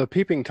the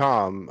Peeping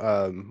Tom,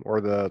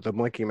 or the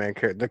Blinking Man,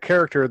 the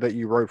character that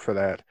you wrote for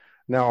that,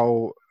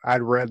 now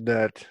I'd read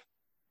that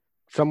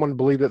someone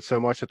believed it so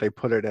much that they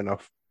put it in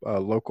a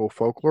local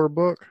folklore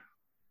book.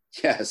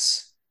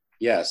 Yes.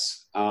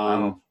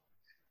 Wow.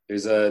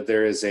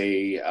 There is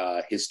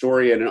a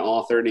historian and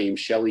author named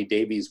Shelley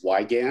Davies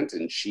Wygant,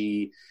 and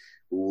she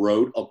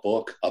wrote a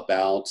book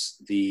about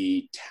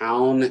the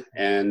town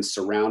and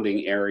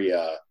surrounding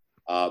area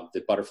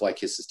that Butterfly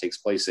Kisses takes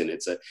place in.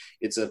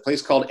 It's a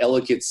place called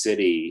Ellicott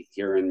City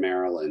here in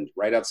Maryland,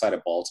 right outside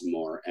of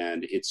Baltimore,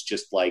 and it's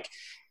just like,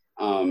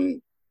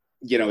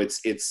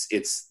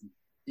 it's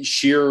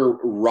sheer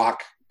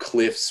rock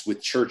cliffs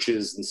with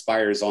churches and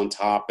spires on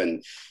top,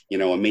 and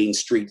a main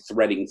street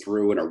threading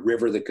through, and a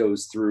river that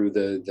goes through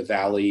the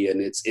valley,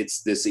 and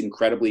it's this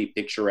incredibly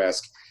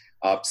picturesque,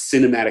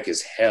 cinematic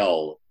as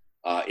hell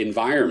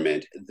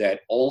environment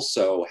that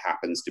also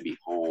happens to be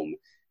home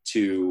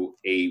to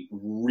a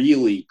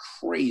really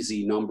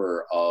crazy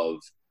number of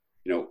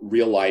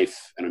real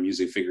life, and I'm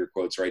using finger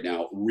quotes right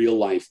now, real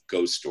life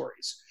ghost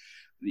stories.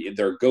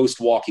 There are ghost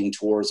walking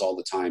tours all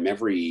the time.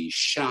 Every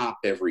shop,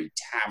 every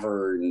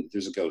tavern,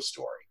 there's a ghost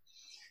story.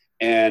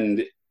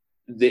 And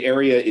the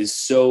area is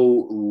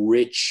so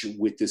rich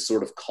with this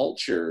sort of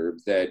culture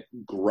that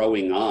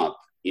growing up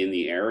in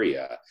the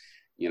area,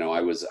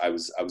 I was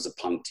a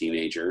punk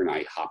teenager, and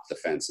I hopped the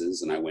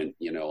fences, and I went,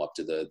 up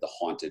to the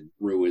haunted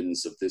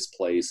ruins of this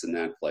place and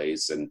that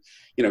place, and,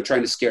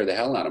 trying to scare the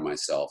hell out of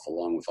myself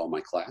along with all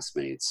my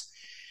classmates.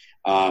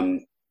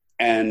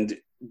 And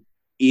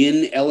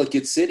in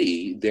Ellicott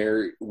City,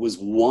 there was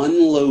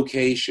one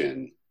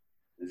location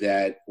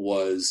that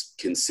was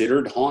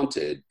considered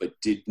haunted, but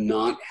did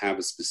not have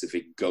a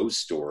specific ghost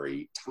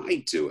story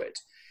tied to it.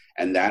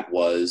 And that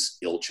was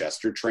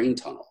Ilchester Train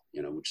Tunnel,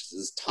 which is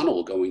this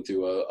tunnel going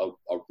through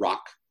a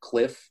rock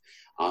cliff,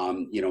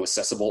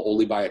 accessible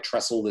only by a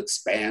trestle that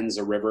spans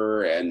a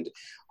river. And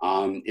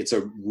it's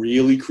a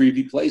really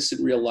creepy place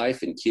in real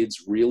life, and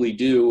kids really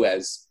do,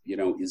 as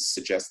is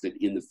suggested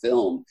in the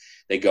film,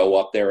 they go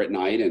up there at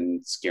night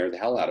and scare the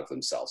hell out of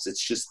themselves.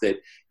 It's just that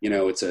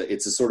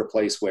it's a sort of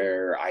place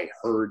where I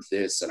heard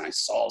this and I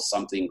saw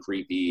something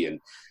creepy, and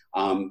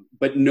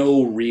but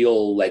no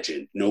real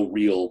legend, no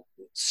real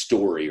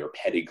story or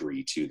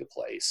pedigree to the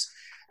place.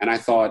 And I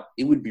thought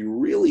it would be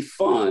really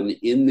fun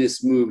in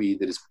this movie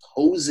that is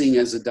posing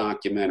as a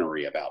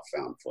documentary about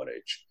found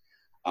footage,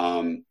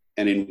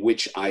 and in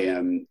which I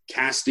am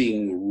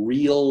casting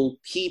real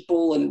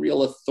people and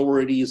real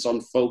authorities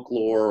on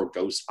folklore or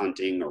ghost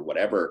hunting or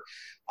whatever,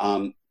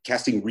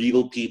 casting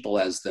real people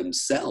as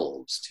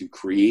themselves to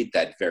create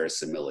that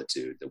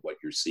verisimilitude that what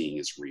you're seeing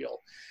is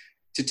real.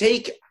 To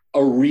take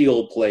a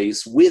real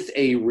place with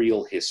a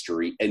real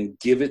history and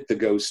give it the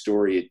ghost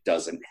story it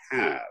doesn't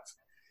have.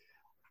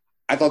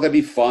 I thought that'd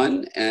be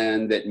fun,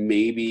 and that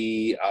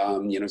maybe,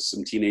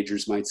 some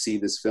teenagers might see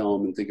this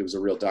film and think it was a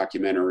real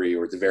documentary,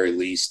 or at the very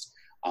least,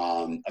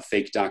 a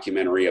fake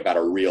documentary about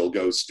a real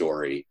ghost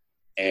story,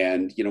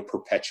 and,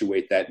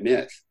 perpetuate that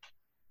myth.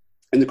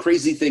 And the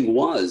crazy thing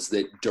was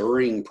that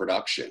during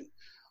production,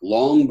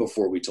 long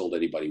before we told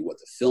anybody what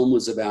the film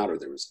was about, or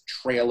there was a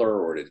trailer,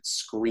 or it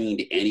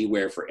screened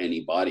anywhere for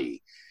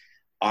anybody,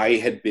 I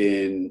had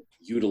been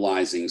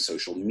utilizing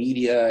social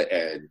media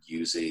and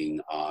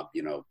using,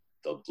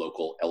 the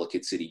local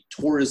Ellicott City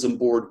Tourism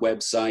Board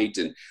website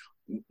and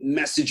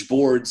message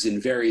boards in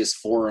various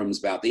forums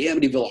about the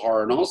Amityville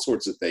Horror and all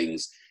sorts of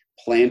things,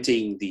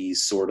 planting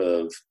these sort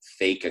of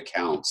fake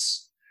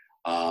accounts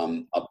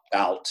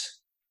about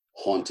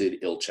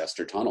haunted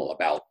Ilchester Tunnel,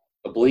 about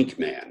the Blink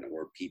Man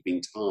or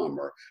Peeping Tom,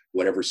 or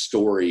whatever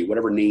story,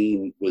 whatever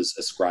name was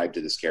ascribed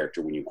to this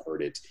character when you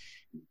heard it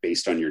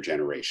based on your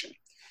generation.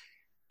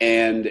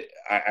 And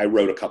I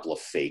wrote a couple of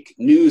fake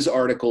news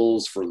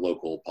articles for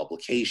local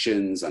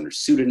publications under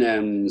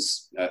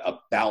pseudonyms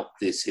about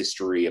this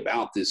history,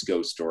 about this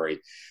ghost story.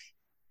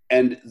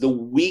 And the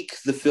week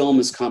the film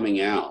is coming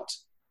out,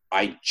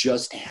 I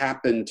just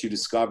happened to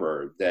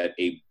discover that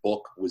a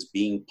book was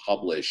being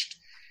published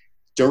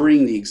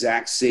during the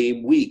exact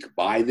same week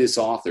by this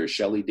author,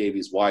 Shelley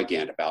Davies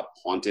Wygant, about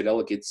haunted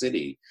Ellicott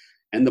City.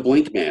 And the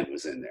Blink Man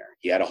was in there.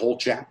 He had a whole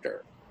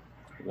chapter.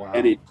 Wow.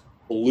 And it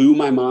blew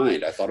my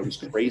mind. I thought it was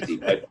crazy.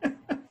 But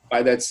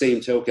by that same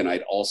token,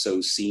 I'd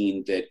also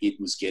seen that it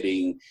was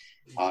getting,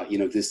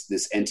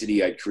 this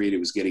entity I'd created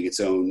was getting its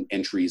own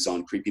entries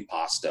on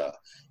Creepypasta,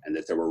 and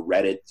that there were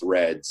Reddit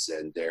threads,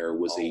 and there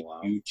was a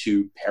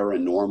YouTube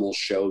paranormal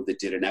show that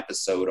did an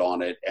episode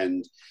on it.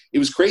 And it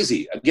was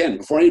crazy, again,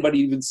 before anybody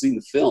even seen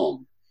the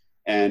film.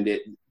 And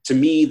to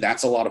me,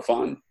 that's a lot of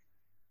fun.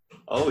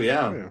 Oh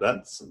yeah,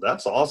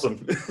 that's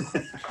awesome.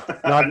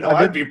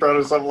 I'd be proud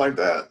of something like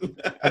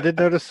that. I did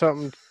notice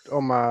something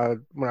when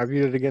I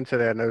viewed it again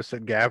today. I noticed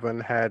that Gavin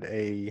had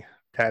a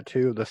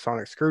tattoo of the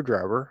sonic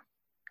screwdriver,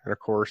 and of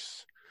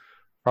course,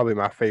 probably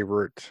my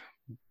favorite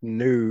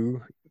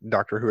new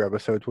Doctor Who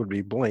episodes would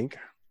be Blink.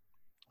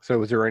 So,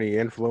 was there any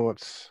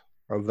influence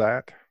of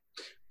that?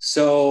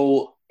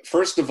 So,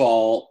 first of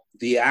all,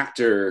 the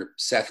actor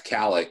Seth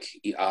Kallick,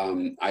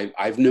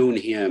 I've known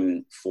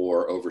him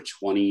for over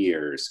 20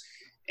 years,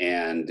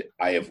 and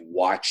I have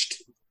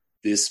watched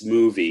this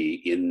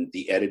movie in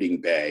the editing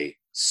bay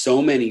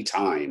so many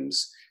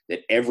times that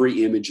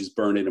every image is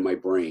burned into my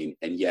brain,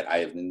 and yet I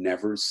have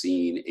never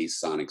seen a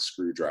sonic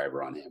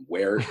screwdriver on him.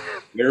 Where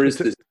is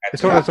this?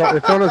 It's on his arm.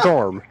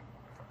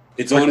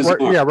 It's on his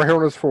arm. Yeah, right here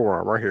on his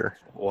forearm, right here.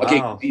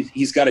 Wow. Okay,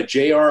 he's got a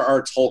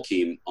J.R.R.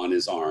 Tolkien on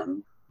his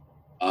arm.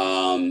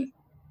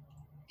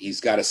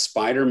 He's got a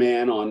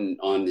Spider-Man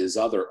on his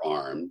other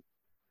arm.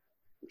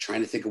 I'm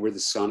trying to think of where the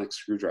sonic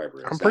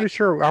screwdriver is. I'm pretty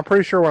sure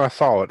when I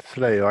saw it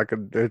today, like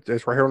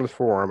it's right here on his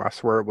forearm. I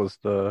swear it was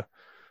the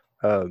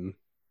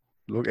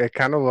it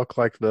kind of looked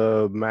like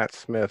the Matt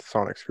Smith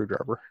sonic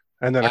screwdriver.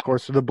 And then, of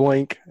course, the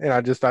blink. And I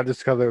just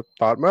kind of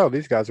thought, well,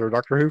 these guys are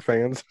Doctor Who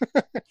fans.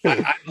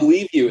 I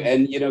believe you.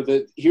 And,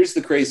 here's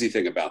the crazy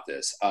thing about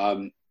this.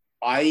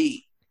 I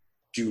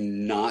do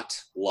not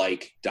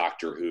like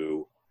Doctor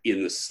Who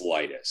in the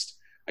slightest.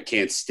 I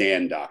can't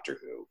stand Doctor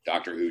Who.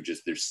 Doctor Who,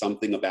 there's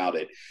something about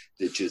it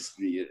that just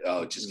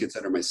gets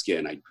under my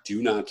skin. I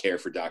do not care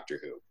for Doctor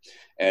Who.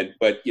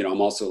 But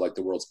I'm also like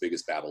the world's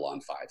biggest Babylon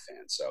 5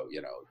 fan. So,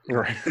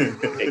 Right.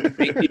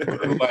 take me for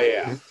who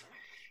I am.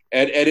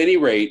 At any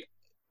rate,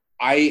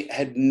 I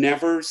had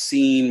never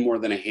seen more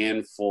than a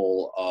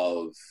handful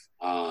of,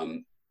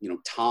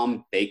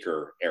 Tom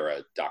Baker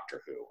era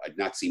Doctor Who. I'd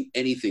not seen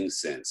anything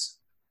since.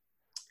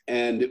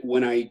 And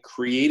when I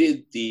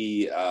created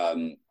the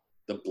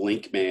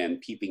Blink Man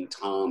Peeping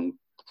Tom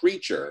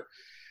creature,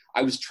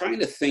 I was trying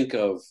to think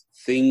of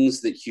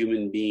things that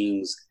human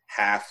beings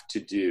have to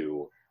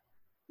do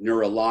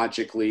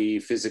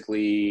neurologically,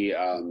 physically,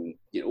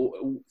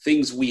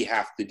 things we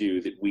have to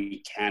do that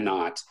we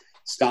cannot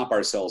stop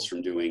ourselves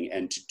from doing,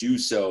 and to do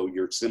so,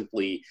 you're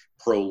simply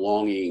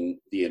prolonging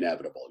the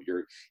inevitable.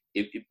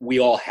 We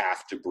all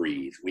have to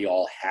breathe. We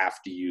all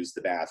have to use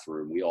the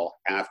bathroom. We all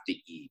have to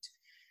eat.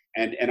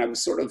 And I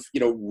was sort of,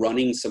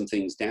 running some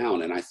things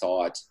down, and I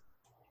thought,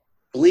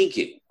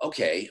 blinking,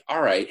 okay,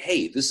 all right,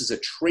 hey, this is a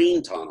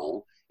train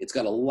tunnel. It's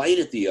got a light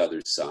at the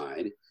other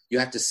side. You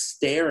have to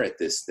stare at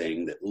this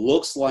thing that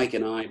looks like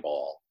an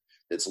eyeball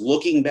that's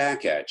looking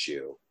back at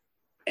you.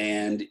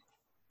 And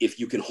if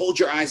you can hold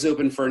your eyes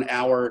open for an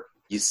hour,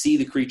 you see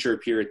the creature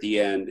appear at the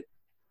end.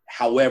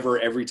 However,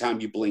 every time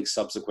you blink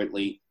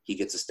subsequently, he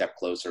gets a step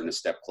closer and a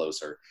step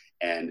closer.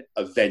 And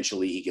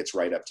eventually he gets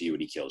right up to you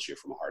and he kills you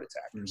from a heart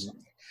attack or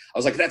something. I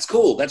was like, that's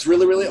cool. That's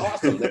really, really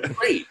awesome. That's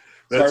great.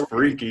 That's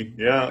freaky.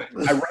 Yeah.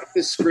 I write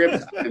this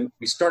script and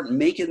we start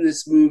making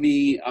this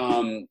movie.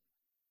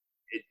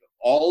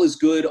 All is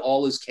good,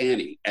 all is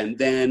canny. And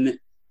then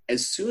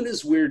as soon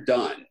as we're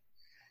done,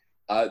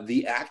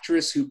 the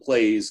actress who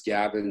plays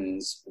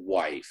Gavin's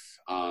wife,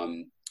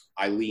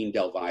 Eileen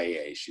Del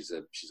Valle, she's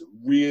a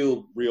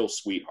real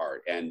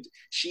sweetheart. And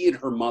she and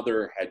her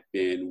mother had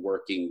been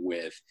working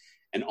with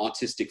an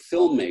autistic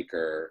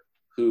filmmaker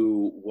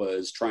who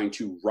was trying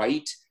to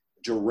write,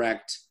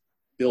 direct,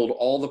 build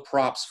all the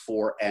props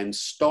for, and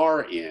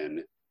star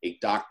in a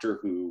Doctor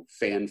Who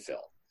fan film.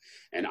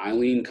 And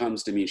Eileen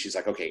comes to me and she's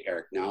like, okay,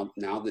 Erik, now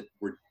that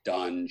we're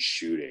done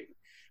shooting,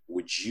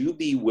 would you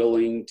be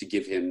willing to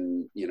give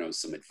him,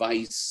 some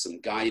advice, some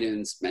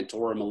guidance,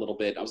 mentor him a little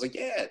bit? And I was like,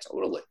 yeah,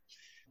 totally.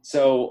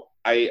 So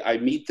I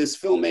meet this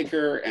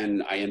filmmaker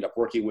and I end up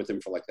working with him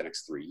for like the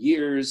next 3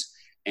 years.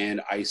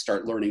 And I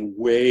start learning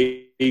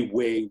way,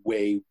 way,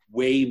 way,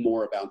 way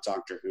more about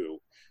Doctor Who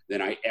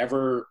than I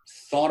ever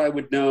thought I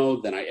would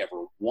know, than I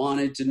ever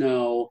wanted to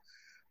know.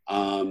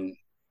 I'm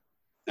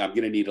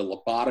going to need a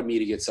lobotomy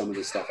to get some of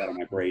this stuff out of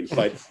my brain.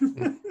 But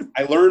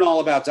I learn all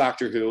about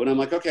Doctor Who, and I'm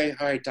like, okay,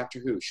 all right, Doctor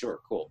Who, sure,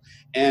 cool.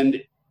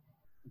 And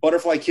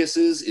Butterfly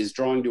Kisses is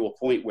drawing to a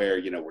point where,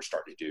 we're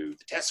starting to do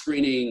the test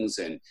screenings,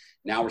 and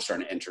now we're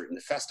starting to enter into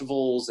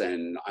festivals,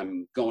 and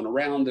I'm going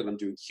around and I'm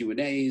doing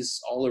Q&As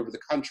all over the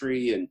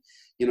country, and,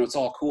 it's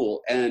all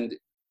cool. And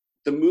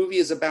the movie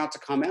is about to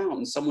come out,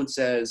 and someone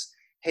says,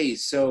 hey,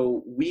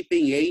 so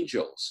Weeping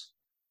Angels,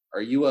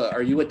 are you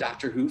a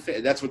Doctor Who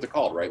fan? That's what they're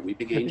called, right?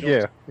 Weeping Angels?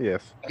 Yeah,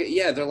 yes. Okay,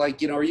 yeah, they're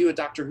like, are you a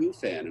Doctor Who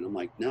fan? And I'm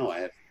like, no,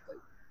 I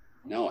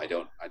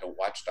don't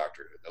watch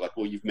Doctor Who. They're like,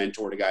 well, you've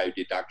mentored a guy who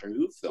did Doctor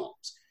Who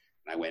films.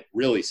 And I went,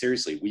 really,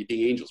 seriously,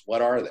 Weeping Angels,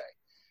 what are they?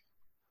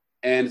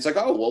 And it's like,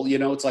 oh, well,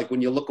 it's like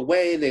when you look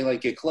away, they like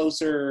get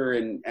closer.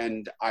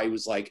 And I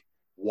was like,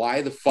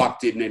 why the fuck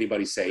didn't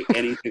anybody say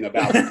anything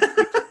about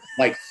it?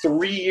 Like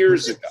 3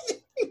 years ago.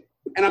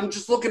 And I'm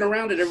just looking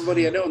around at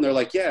everybody I know, and they're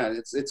like, yeah,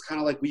 it's kind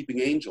of like Weeping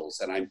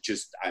Angels. And I'm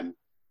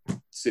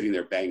sitting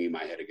there banging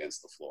my head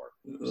against the floor.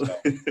 So,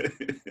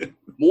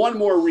 one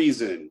more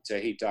reason to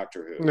hate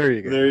Doctor Who. There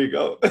you go. There you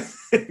go.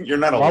 You're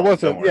not alone.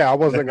 I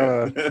wasn't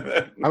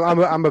gonna.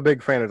 I'm a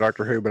big fan of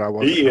Doctor Who, but I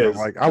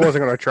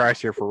wasn't gonna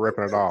trash you for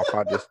ripping it off.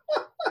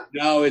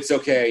 No, it's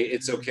okay.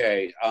 It's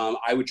okay.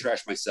 I would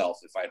trash myself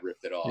if I'd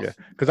ripped it off. Yeah,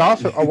 because I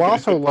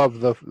also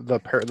love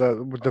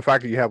the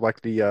fact that you have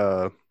like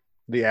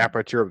the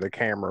aperture of the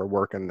camera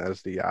working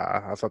as the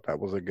eye. I thought that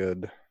was a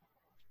good.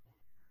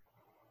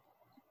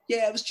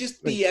 Yeah, it was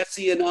just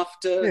BS-y enough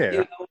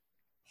to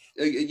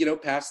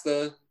pass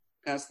the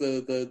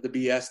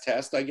BS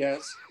test, I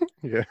guess.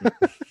 Yeah.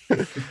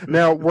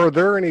 Now, were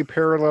there any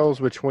parallels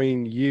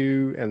between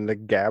you and the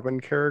Gavin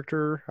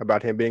character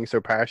about him being so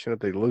passionate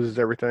that he loses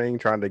everything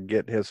trying to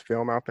get his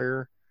film out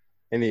there?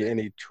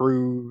 Any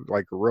true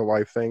like real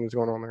life things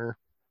going on there?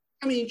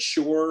 I mean,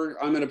 sure,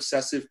 I'm an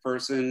obsessive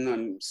person.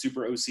 I'm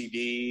super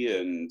OCD,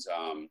 and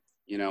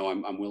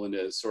I'm willing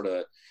to sort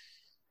of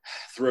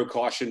throw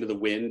caution to the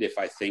wind if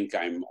I think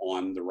I'm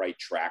on the right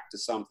track to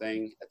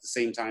something. At the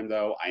same time,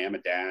 though, I am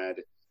a dad.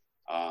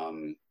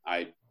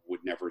 I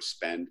would never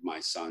spend my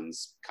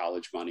son's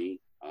college money,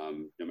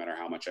 no matter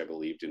how much I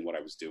believed in what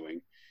I was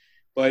doing.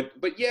 But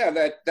yeah,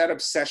 that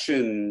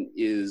obsession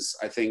is,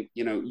 I think,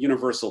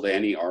 universal to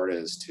any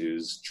artist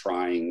who's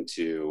trying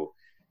to,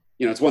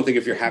 it's one thing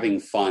if you're having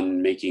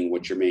fun making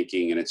what you're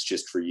making and it's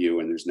just for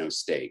you and there's no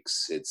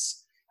stakes.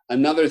 It's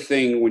another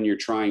thing when you're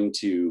trying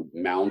to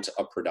mount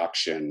a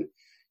production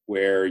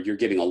where you're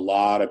getting a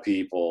lot of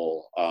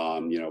people,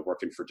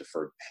 working for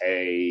deferred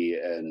pay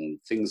and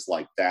things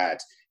like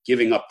that,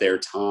 giving up their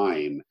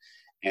time,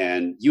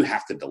 and you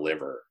have to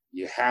deliver.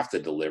 You have to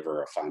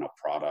deliver a final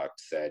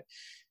product that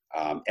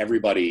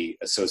everybody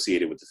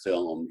associated with the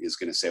film is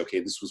going to say,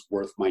 okay, this was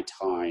worth my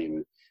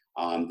time.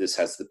 This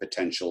has the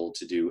potential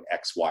to do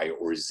X, Y,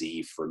 or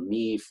Z for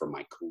me, for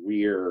my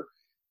career,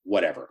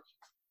 whatever.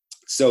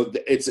 So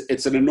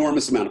it's an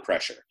enormous amount of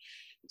pressure.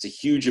 It's a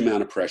huge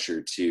amount of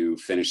pressure to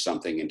finish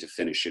something and to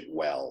finish it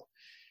well.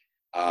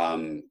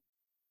 And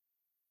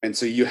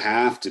so you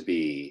have to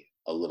be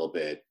a little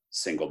bit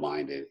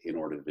single-minded in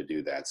order to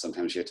do that.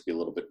 Sometimes you have to be a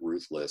little bit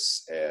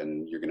ruthless,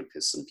 and you're going to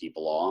piss some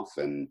people off.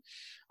 And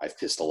I've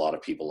pissed a lot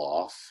of people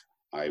off.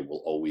 I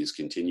will always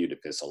continue to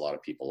piss a lot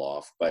of people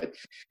off. But,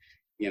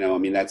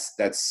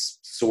 that's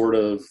sort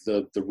of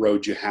the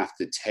road you have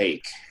to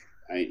take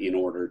in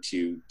order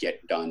to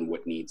get done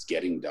what needs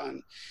getting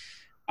done.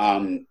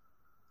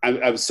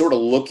 I was sort of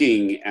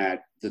looking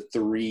at the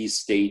 3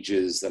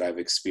 stages that I've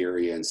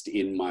experienced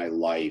in my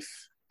life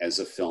as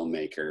a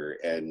filmmaker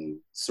and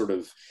sort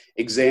of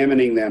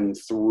examining them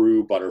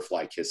through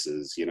butterfly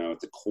kisses. At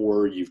the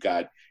core, you've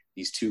got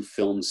these 2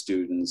 film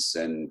students,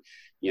 and,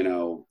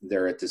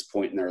 they're at this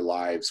point in their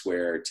lives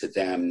where to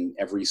them,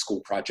 every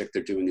school project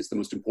they're doing is the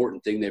most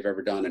important thing they've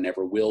ever done and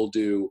ever will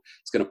do.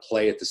 It's going to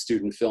play at the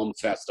student film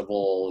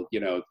festival.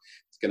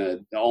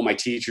 All my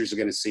teachers are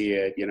going to see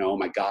it. Oh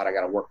my God, I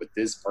got to work with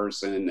this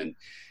person. And,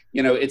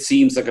 it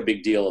seems like a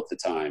big deal at the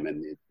time,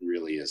 and it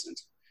really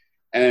isn't.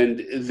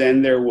 And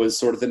then there was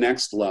sort of the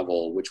next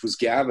level, which was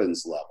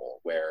Gavin's level,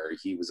 where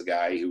he was a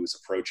guy who was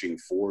approaching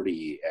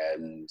 40,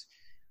 and,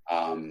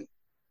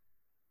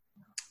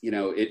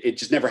 it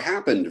just never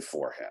happened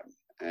for him.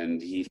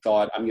 And he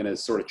thought, I'm going to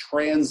sort of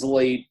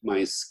translate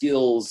my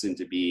skills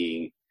into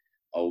being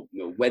a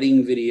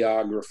wedding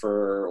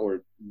videographer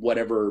or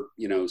whatever,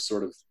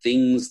 sort of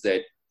things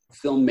that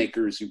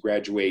filmmakers who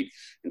graduate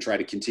and try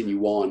to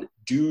continue on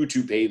do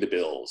to pay the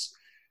bills.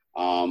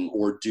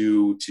 Or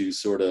do to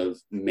sort of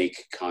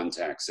make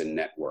contacts and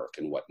network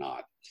and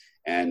whatnot.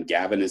 And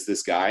Gavin is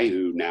this guy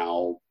who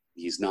now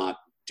he's not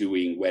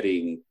doing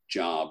wedding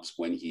jobs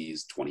when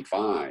he's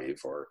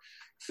 25 or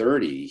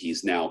 30.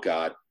 He's now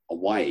got a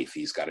wife,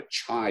 he's got a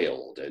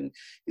child, and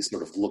he's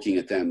sort of looking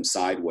at them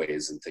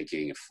sideways and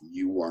thinking, if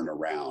you weren't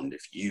around,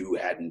 if you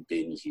hadn't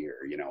been here,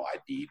 I'd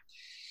be,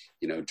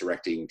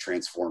 directing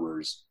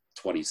Transformers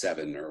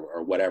 27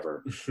 or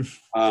whatever.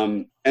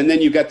 And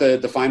then you got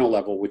the final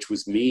level, which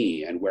was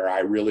me, and where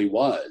I really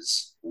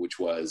was, which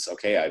was,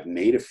 okay, I've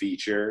made a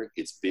feature,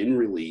 it's been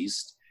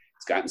released,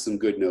 it's gotten some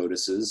good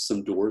notices,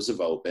 some doors have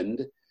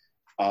opened.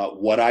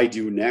 What I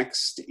do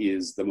next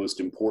is the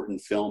most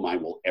important film I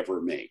will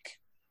ever make.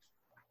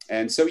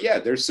 And so, yeah,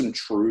 there's some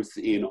truth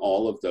in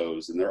all of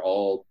those, and they're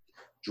all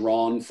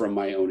drawn from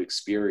my own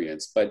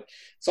experience, but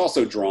it's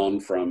also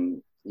drawn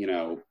from,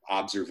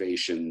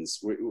 observations.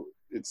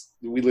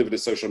 We live in a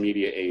social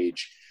media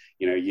age.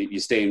 You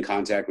stay in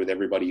contact with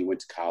everybody you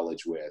went to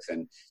college with,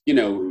 and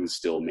who's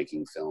still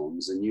making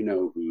films, and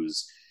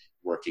who's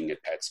working at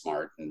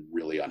PetSmart and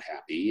really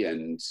unhappy,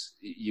 and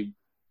you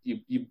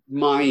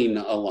mine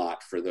a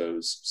lot for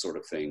those sort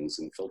of things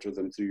and filter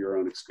them through your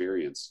own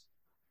experience.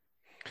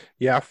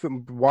 Yeah,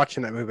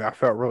 watching that movie, I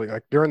felt really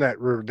like during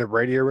the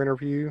radio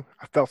interview,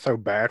 I felt so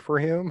bad for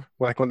him.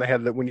 Like when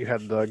you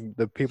had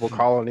the people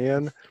calling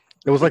in,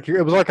 it was like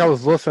I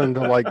was listening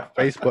to like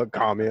Facebook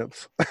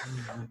comments,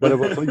 but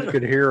you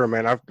could hear him,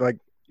 and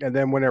and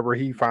then whenever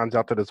he finds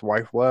out that his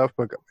wife left,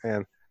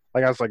 and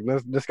I was like,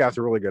 this guy's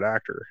a really good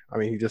actor. I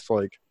mean, he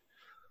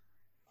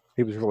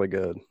was really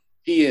good.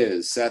 He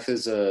is. Seth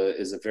is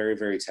a very,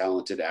 very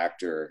talented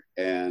actor,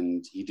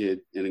 and he did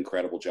an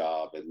incredible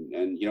job.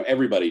 And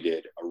everybody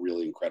did a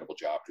really incredible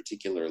job,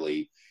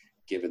 particularly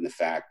given the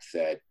fact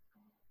that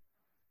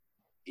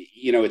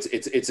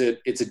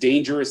it's a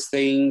dangerous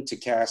thing to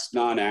cast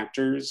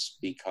non-actors,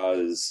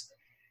 because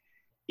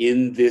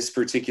in this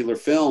particular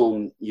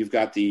film, you've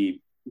got the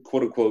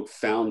quote unquote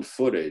found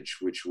footage,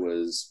 which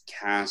was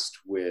cast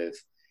with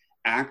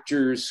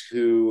actors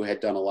who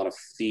had done a lot of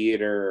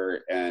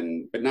theater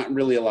but not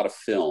really a lot of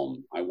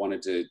film. I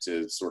wanted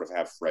to sort of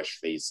have fresh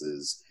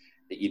faces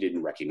that you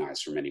didn't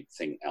recognize from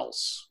anything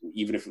else,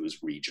 even if it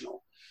was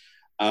regional.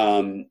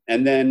 And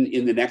then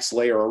in the next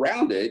layer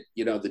around it,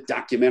 the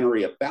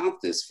documentary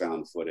about this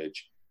found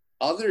footage,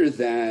 other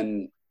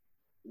than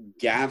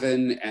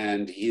Gavin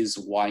and his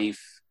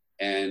wife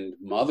and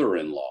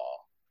mother-in-law,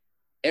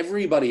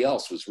 everybody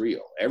else was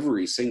real.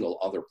 Every single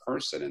other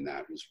person in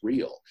that was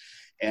real.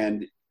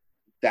 And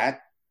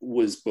that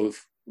was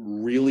both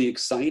really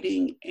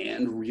exciting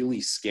and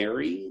really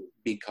scary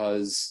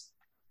because,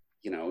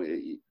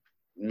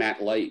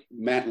 Matt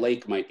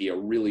Lake might be a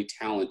really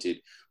talented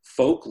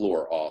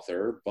folklore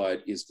author,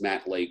 but is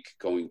Matt Lake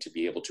going to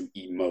be able to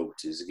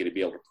emote? Is he going to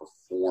be able to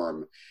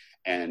perform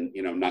and,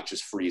 not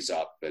just freeze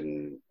up?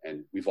 And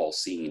we've all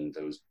seen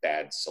those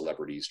bad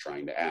celebrities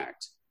trying to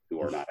act who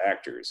are not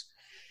actors.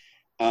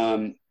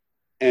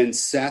 And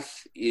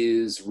Seth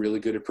is really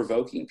good at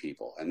provoking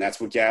people. And that's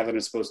what Gavin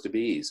is supposed to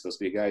be. He's supposed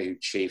to be a guy who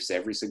chafes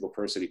every single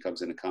person he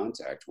comes into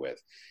contact with.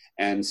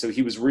 And so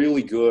he was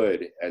really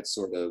good at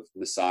sort of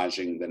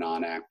massaging the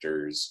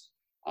non-actors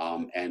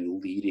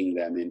and leading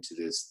them into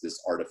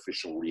this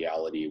artificial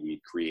reality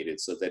we'd created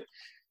so that,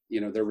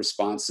 their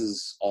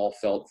responses all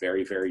felt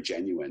very, very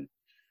genuine.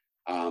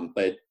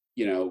 But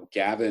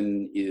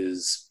Gavin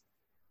is,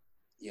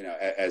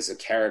 as a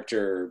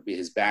character,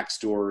 his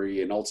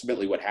backstory, and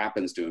ultimately what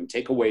happens to him.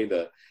 Take away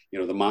the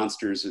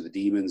monsters or the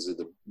demons or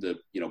the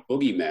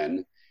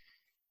boogeymen.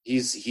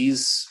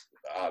 He's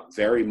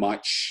very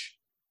much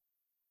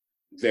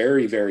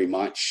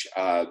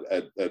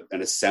an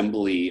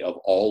assembly of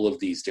all of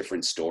these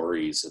different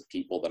stories of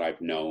people that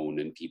I've known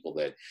and people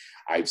that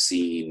I've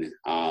seen.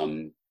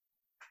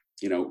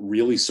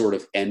 Really sort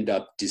of end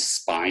up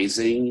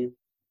despising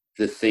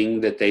the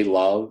thing that they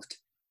loved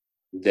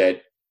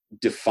that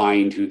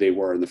defined who they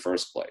were in the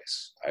first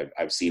place.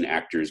 I've seen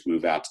actors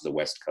move out to the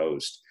West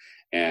Coast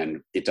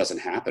and it doesn't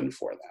happen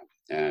for them.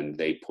 And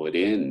they put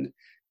in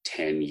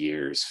 10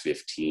 years,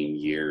 15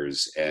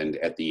 years. And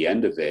at the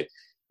end of it,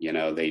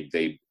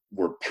 they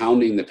were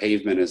pounding the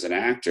pavement as an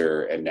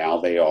actor. And now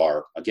they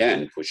are,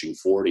 again, pushing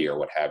 40 or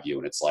what have you.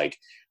 And it's like,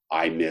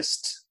 I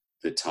missed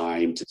the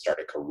time to start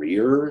a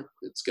career.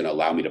 It's going to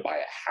allow me to buy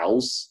a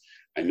house.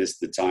 I missed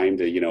the time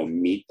to,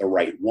 meet the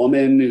right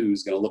woman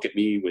who's going to look at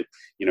me with,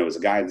 as a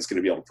guy that's going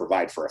to be able to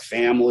provide for a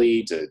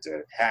family, to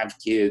have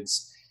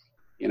kids,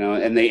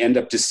 and they end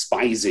up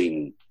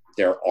despising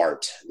their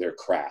art, their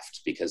craft,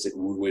 because it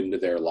ruined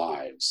their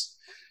lives.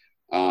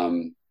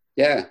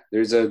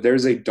 There's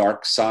a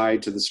dark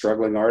side to the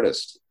struggling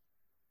artist.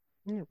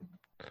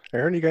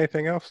 Aaron, you got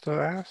anything else to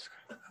ask?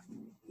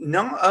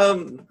 No,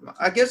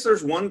 I guess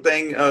there's one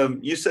thing.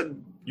 You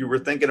said you were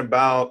thinking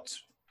about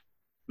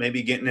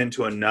maybe getting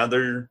into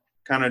another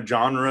kind of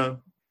genre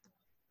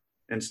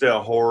instead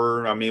of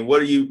horror. I mean,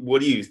 what are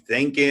you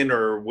thinking,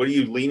 or what are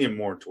you leaning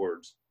more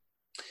towards?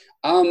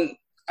 I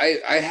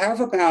have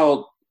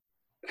about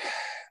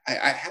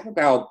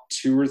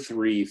 2 or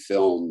 3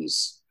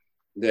 films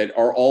that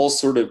are all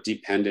sort of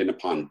dependent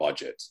upon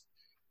budget.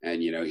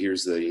 And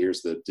here's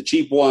the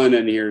cheap one,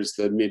 and here's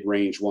the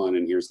mid-range one,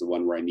 and here's the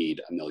one where I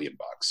need $1 million.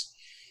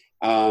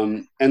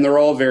 And they're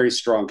all very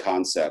strong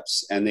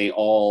concepts, and they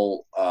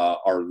all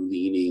are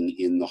leaning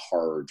in the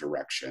horror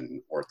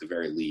direction, or at the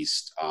very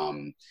least,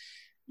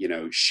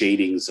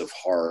 shadings of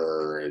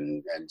horror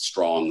and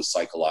strong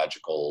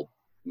psychological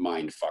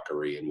mind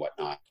fuckery and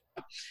whatnot.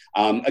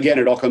 Again,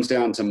 it all comes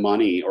down to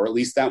money, or at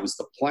least that was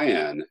the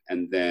plan.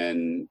 And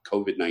then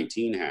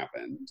COVID-19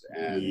 happened,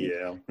 and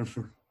yeah.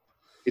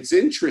 It's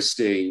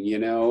interesting,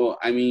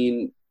 I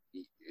mean,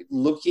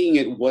 looking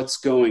at what's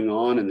going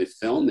on in the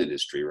film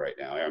industry right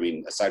now. I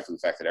mean, aside from the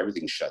fact that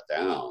everything's shut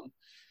down,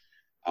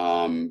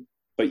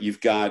 but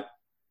you've got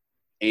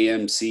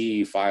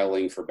AMC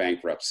filing for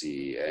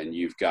bankruptcy, and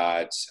you've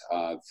got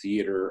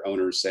theater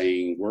owners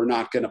saying, we're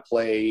not going to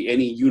play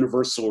any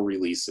Universal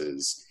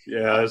releases.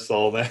 Yeah, I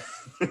saw that.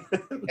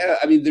 Yeah,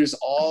 I mean, there's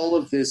all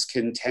of this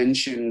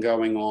contention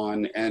going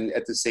on, and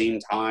at the same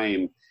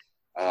time,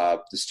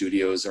 the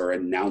studios are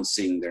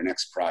announcing their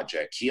next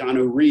project.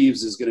 Keanu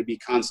Reeves is going to be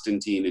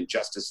Constantine in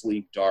Justice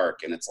League Dark,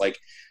 and it's like,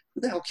 who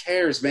the hell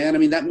cares, man? I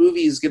mean, that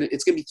movie it's going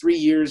to be 3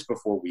 years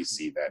before we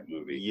see that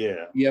movie.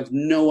 Yeah. You have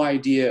no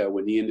idea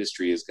when the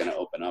industry is going to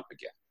open up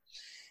again.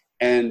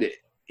 And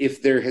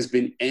if there has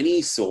been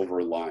any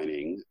silver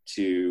lining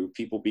to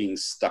people being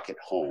stuck at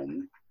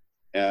home,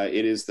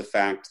 it is the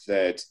fact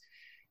that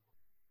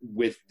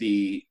with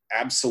the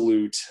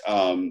absolute,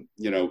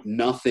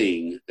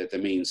 nothing that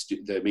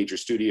the major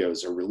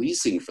studios are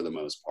releasing for the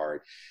most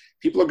part,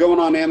 people are going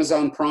on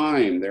Amazon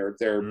Prime. They're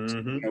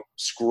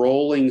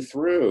scrolling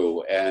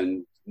through,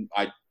 and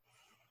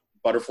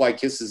Butterfly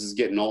Kisses is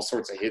getting all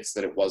sorts of hits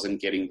that it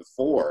wasn't getting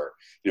before.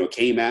 It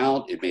came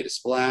out, it made a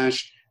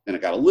splash, then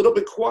it got a little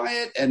bit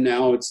quiet, and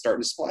now it's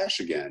starting to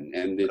splash again.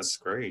 And that's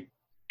great.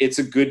 It's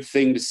a good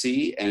thing to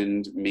see,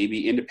 and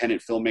maybe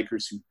independent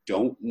filmmakers who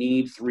don't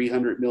need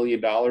 $300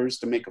 million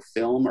to make a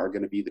film are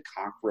going to be the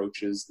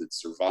cockroaches that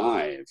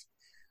survive.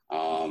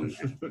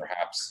 And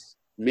perhaps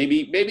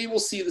maybe we'll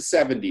see the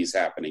 70s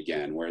happen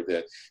again, where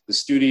the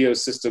studio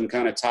system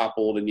kind of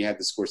toppled, and you had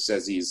the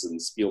Scorseses and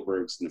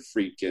Spielbergs and the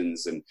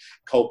Friedkins and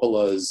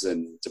Coppolas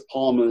and De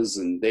Palmas,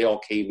 and they all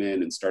came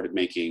in and started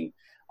making,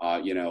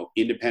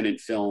 independent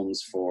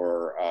films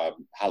for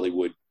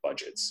Hollywood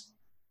budgets.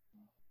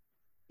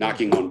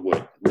 Knocking on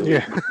wood. Really.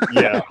 Yeah.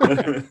 Yeah.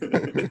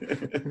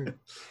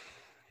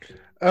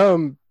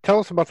 Tell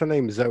us about the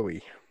name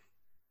Zoe.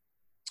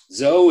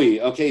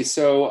 Zoe. Okay,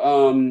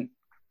 so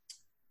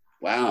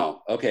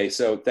wow. Okay,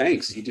 so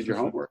thanks. You did your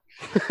homework.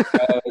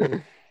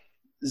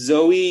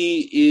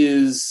 Zoe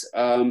is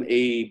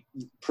a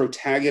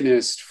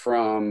protagonist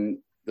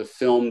from the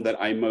film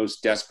that I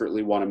most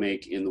desperately want to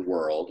make in the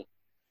world.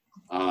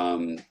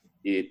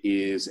 It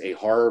is a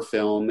horror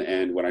film,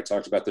 and when I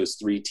talked about those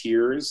 3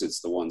 tiers,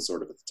 it's the one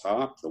sort of at the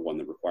top, the one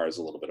that requires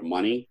a little bit of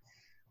money.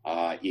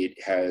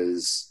 It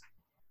has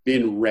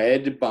been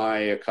read by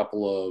a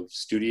couple of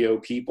studio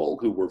people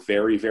who were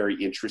very, very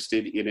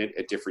interested in it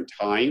at different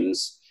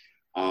times.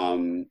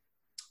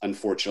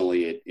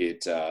 Unfortunately,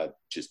 it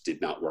just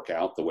did not work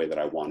out the way that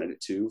I wanted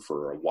it to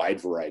for a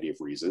wide variety of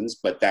reasons.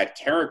 But that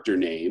character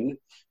name,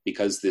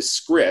 because this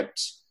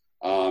script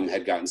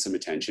had gotten some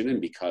attention,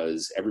 and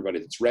because everybody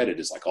that's read it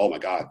is like, oh my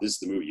God, this is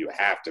the movie you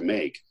have to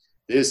make.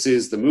 This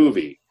is the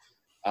movie.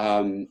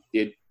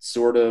 It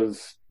sort of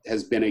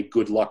has been a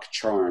good luck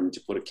charm to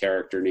put a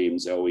character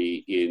named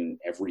Zoe in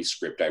every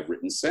script I've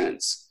written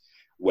since,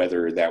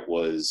 whether that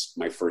was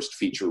my first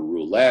feature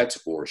roulette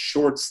or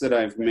shorts that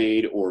I've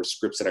made or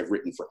scripts that I've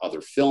written for other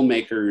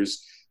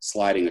filmmakers,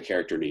 sliding a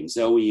character named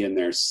Zoe in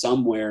there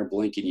somewhere,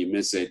 blink and you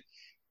miss it.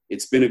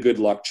 It's been a good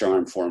luck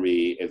charm for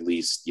me, at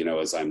least,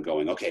 as I'm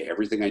going, okay,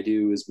 everything I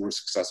do is more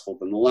successful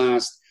than the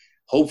last.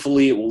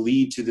 Hopefully it will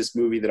lead to this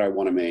movie that I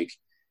want to make.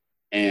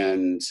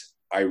 And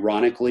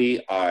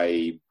ironically,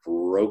 I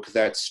broke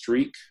that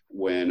streak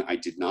when I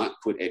did not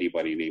put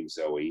anybody named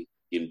Zoe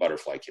in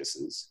Butterfly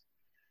Kisses.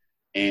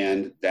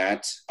 And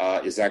that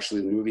is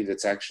actually the movie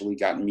that's actually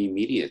gotten me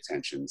media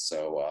attention.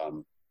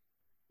 So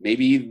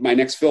maybe my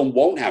next film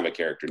won't have a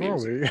character named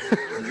Zoe.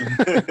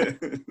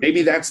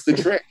 Maybe that's the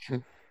trick.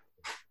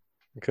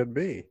 It could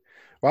be.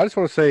 Well, I just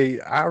want to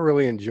say I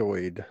really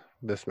enjoyed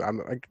this. I'm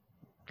like,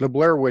 The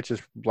Blair Witch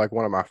is like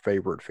one of my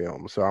favorite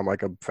films. So I'm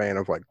like a fan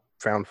of like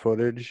found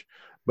footage,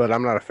 but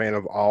I'm not a fan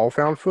of all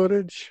found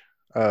footage.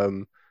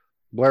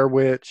 Blair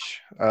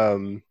Witch,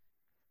 the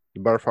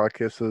Butterfly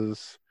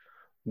Kisses,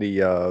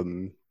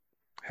 the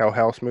Hell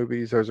House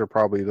movies. Those are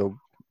probably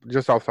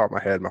just off the top of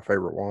my head, my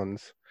favorite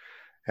ones.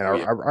 And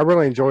I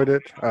really enjoyed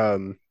it.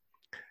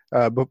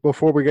 But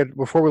before we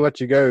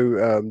let you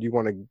go, do you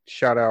want to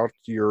shout out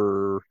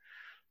your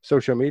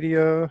social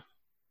media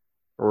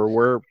or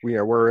where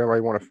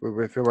everybody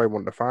if everybody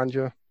wanted to find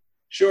you?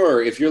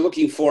 Sure. If you're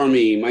looking for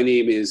me, my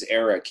name is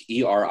Erik,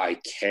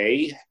 Erik,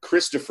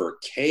 Kristopher,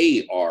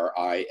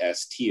 Kristopher,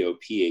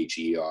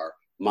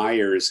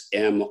 Myers,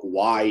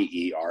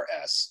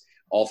 Myers.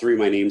 All 3 of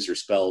my names are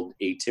spelled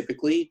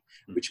atypically,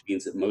 which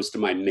means that most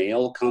of my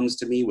mail comes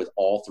to me with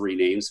all 3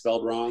 names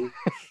spelled wrong.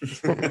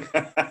 If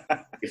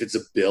it's a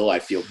bill, I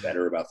feel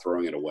better about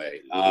throwing it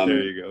away.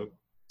 There you go.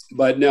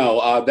 But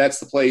no, that's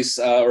the place,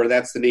 or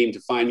that's the name to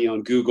find me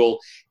on Google.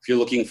 If you're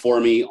looking for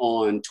me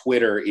on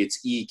Twitter, it's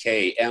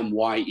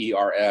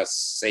EKMYERS.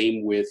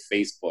 Same with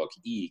Facebook,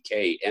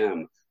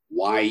 EKMYERS.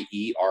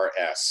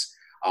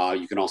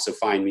 You can also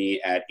find me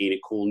at Ain't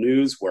It Cool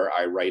News, where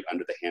I write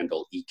under the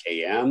handle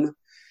EKM.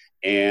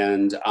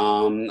 And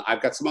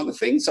I've got some other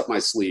things up my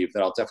sleeve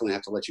that I'll definitely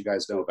have to let you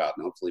guys know about.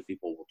 And hopefully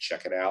people will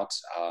check it out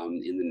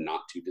in the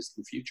not too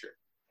distant future.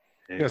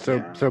 Yeah,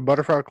 so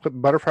Butterfly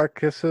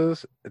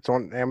Kisses, it's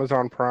on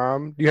Amazon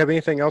Prime. Do you have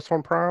anything else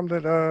on Prime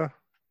that or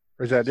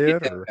is that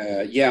it? Or?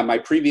 Yeah, my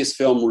previous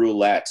film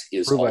Roulette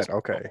is Roulette.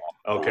 Also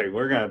okay,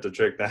 we're gonna have to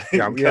check that.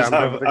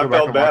 I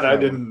felt bad I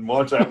didn't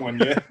watch that one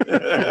yet.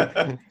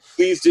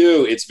 Please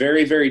do. It's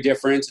very, very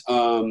different.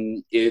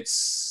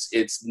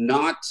 It's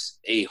not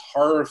a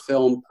horror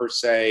film per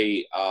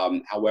se.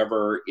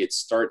 However, it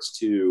starts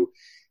to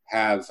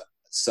have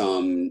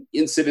some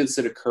incidents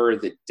that occur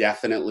that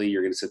definitely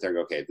you're going to sit there and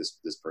go, okay,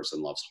 this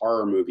person loves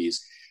horror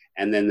movies.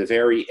 And then the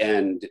very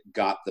end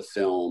got the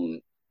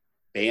film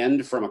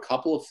banned from a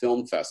couple of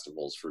film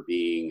festivals for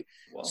being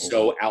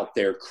so out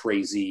there,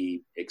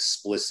 crazy,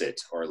 explicit,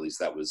 or at least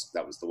that was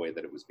the way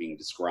that it was being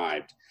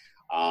described.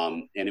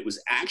 And it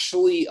was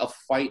actually a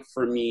fight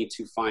for me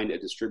to find a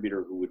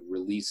distributor who would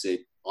release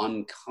it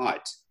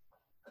uncut,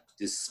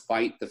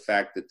 despite the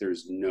fact that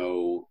there's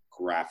no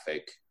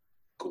graphic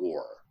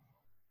gore.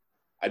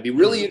 I'd be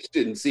really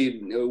interested in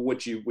seeing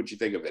what you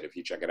think of it if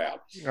you check it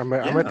out. I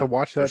meant to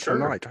watch that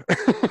tonight.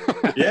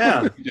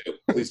 Yeah,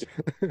 please do.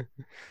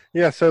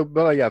 Yeah. So,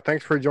 but yeah,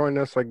 thanks for joining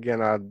us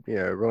again. I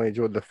really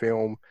enjoyed the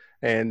film,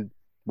 and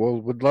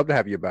would love to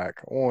have you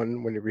back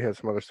on whenever you have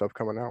some other stuff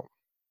coming out.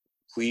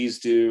 Please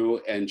do.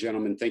 And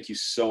gentlemen, thank you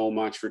so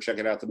much for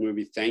checking out the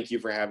movie. Thank you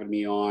for having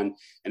me on.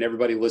 And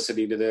everybody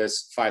listening to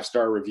this,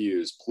 5-star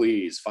reviews,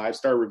 please.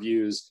 5-star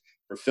reviews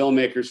for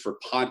filmmakers, for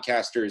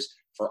podcasters,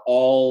 for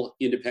all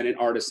independent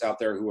artists out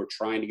there who are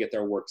trying to get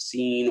their work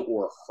seen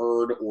or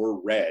heard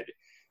or read.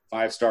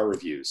 5-star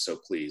reviews. So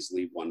please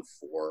leave one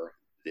for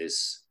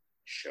this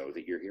show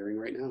that you're hearing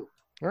right now.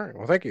 All right.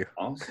 Well, thank you.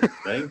 Awesome.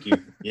 Thank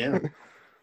you. Yeah.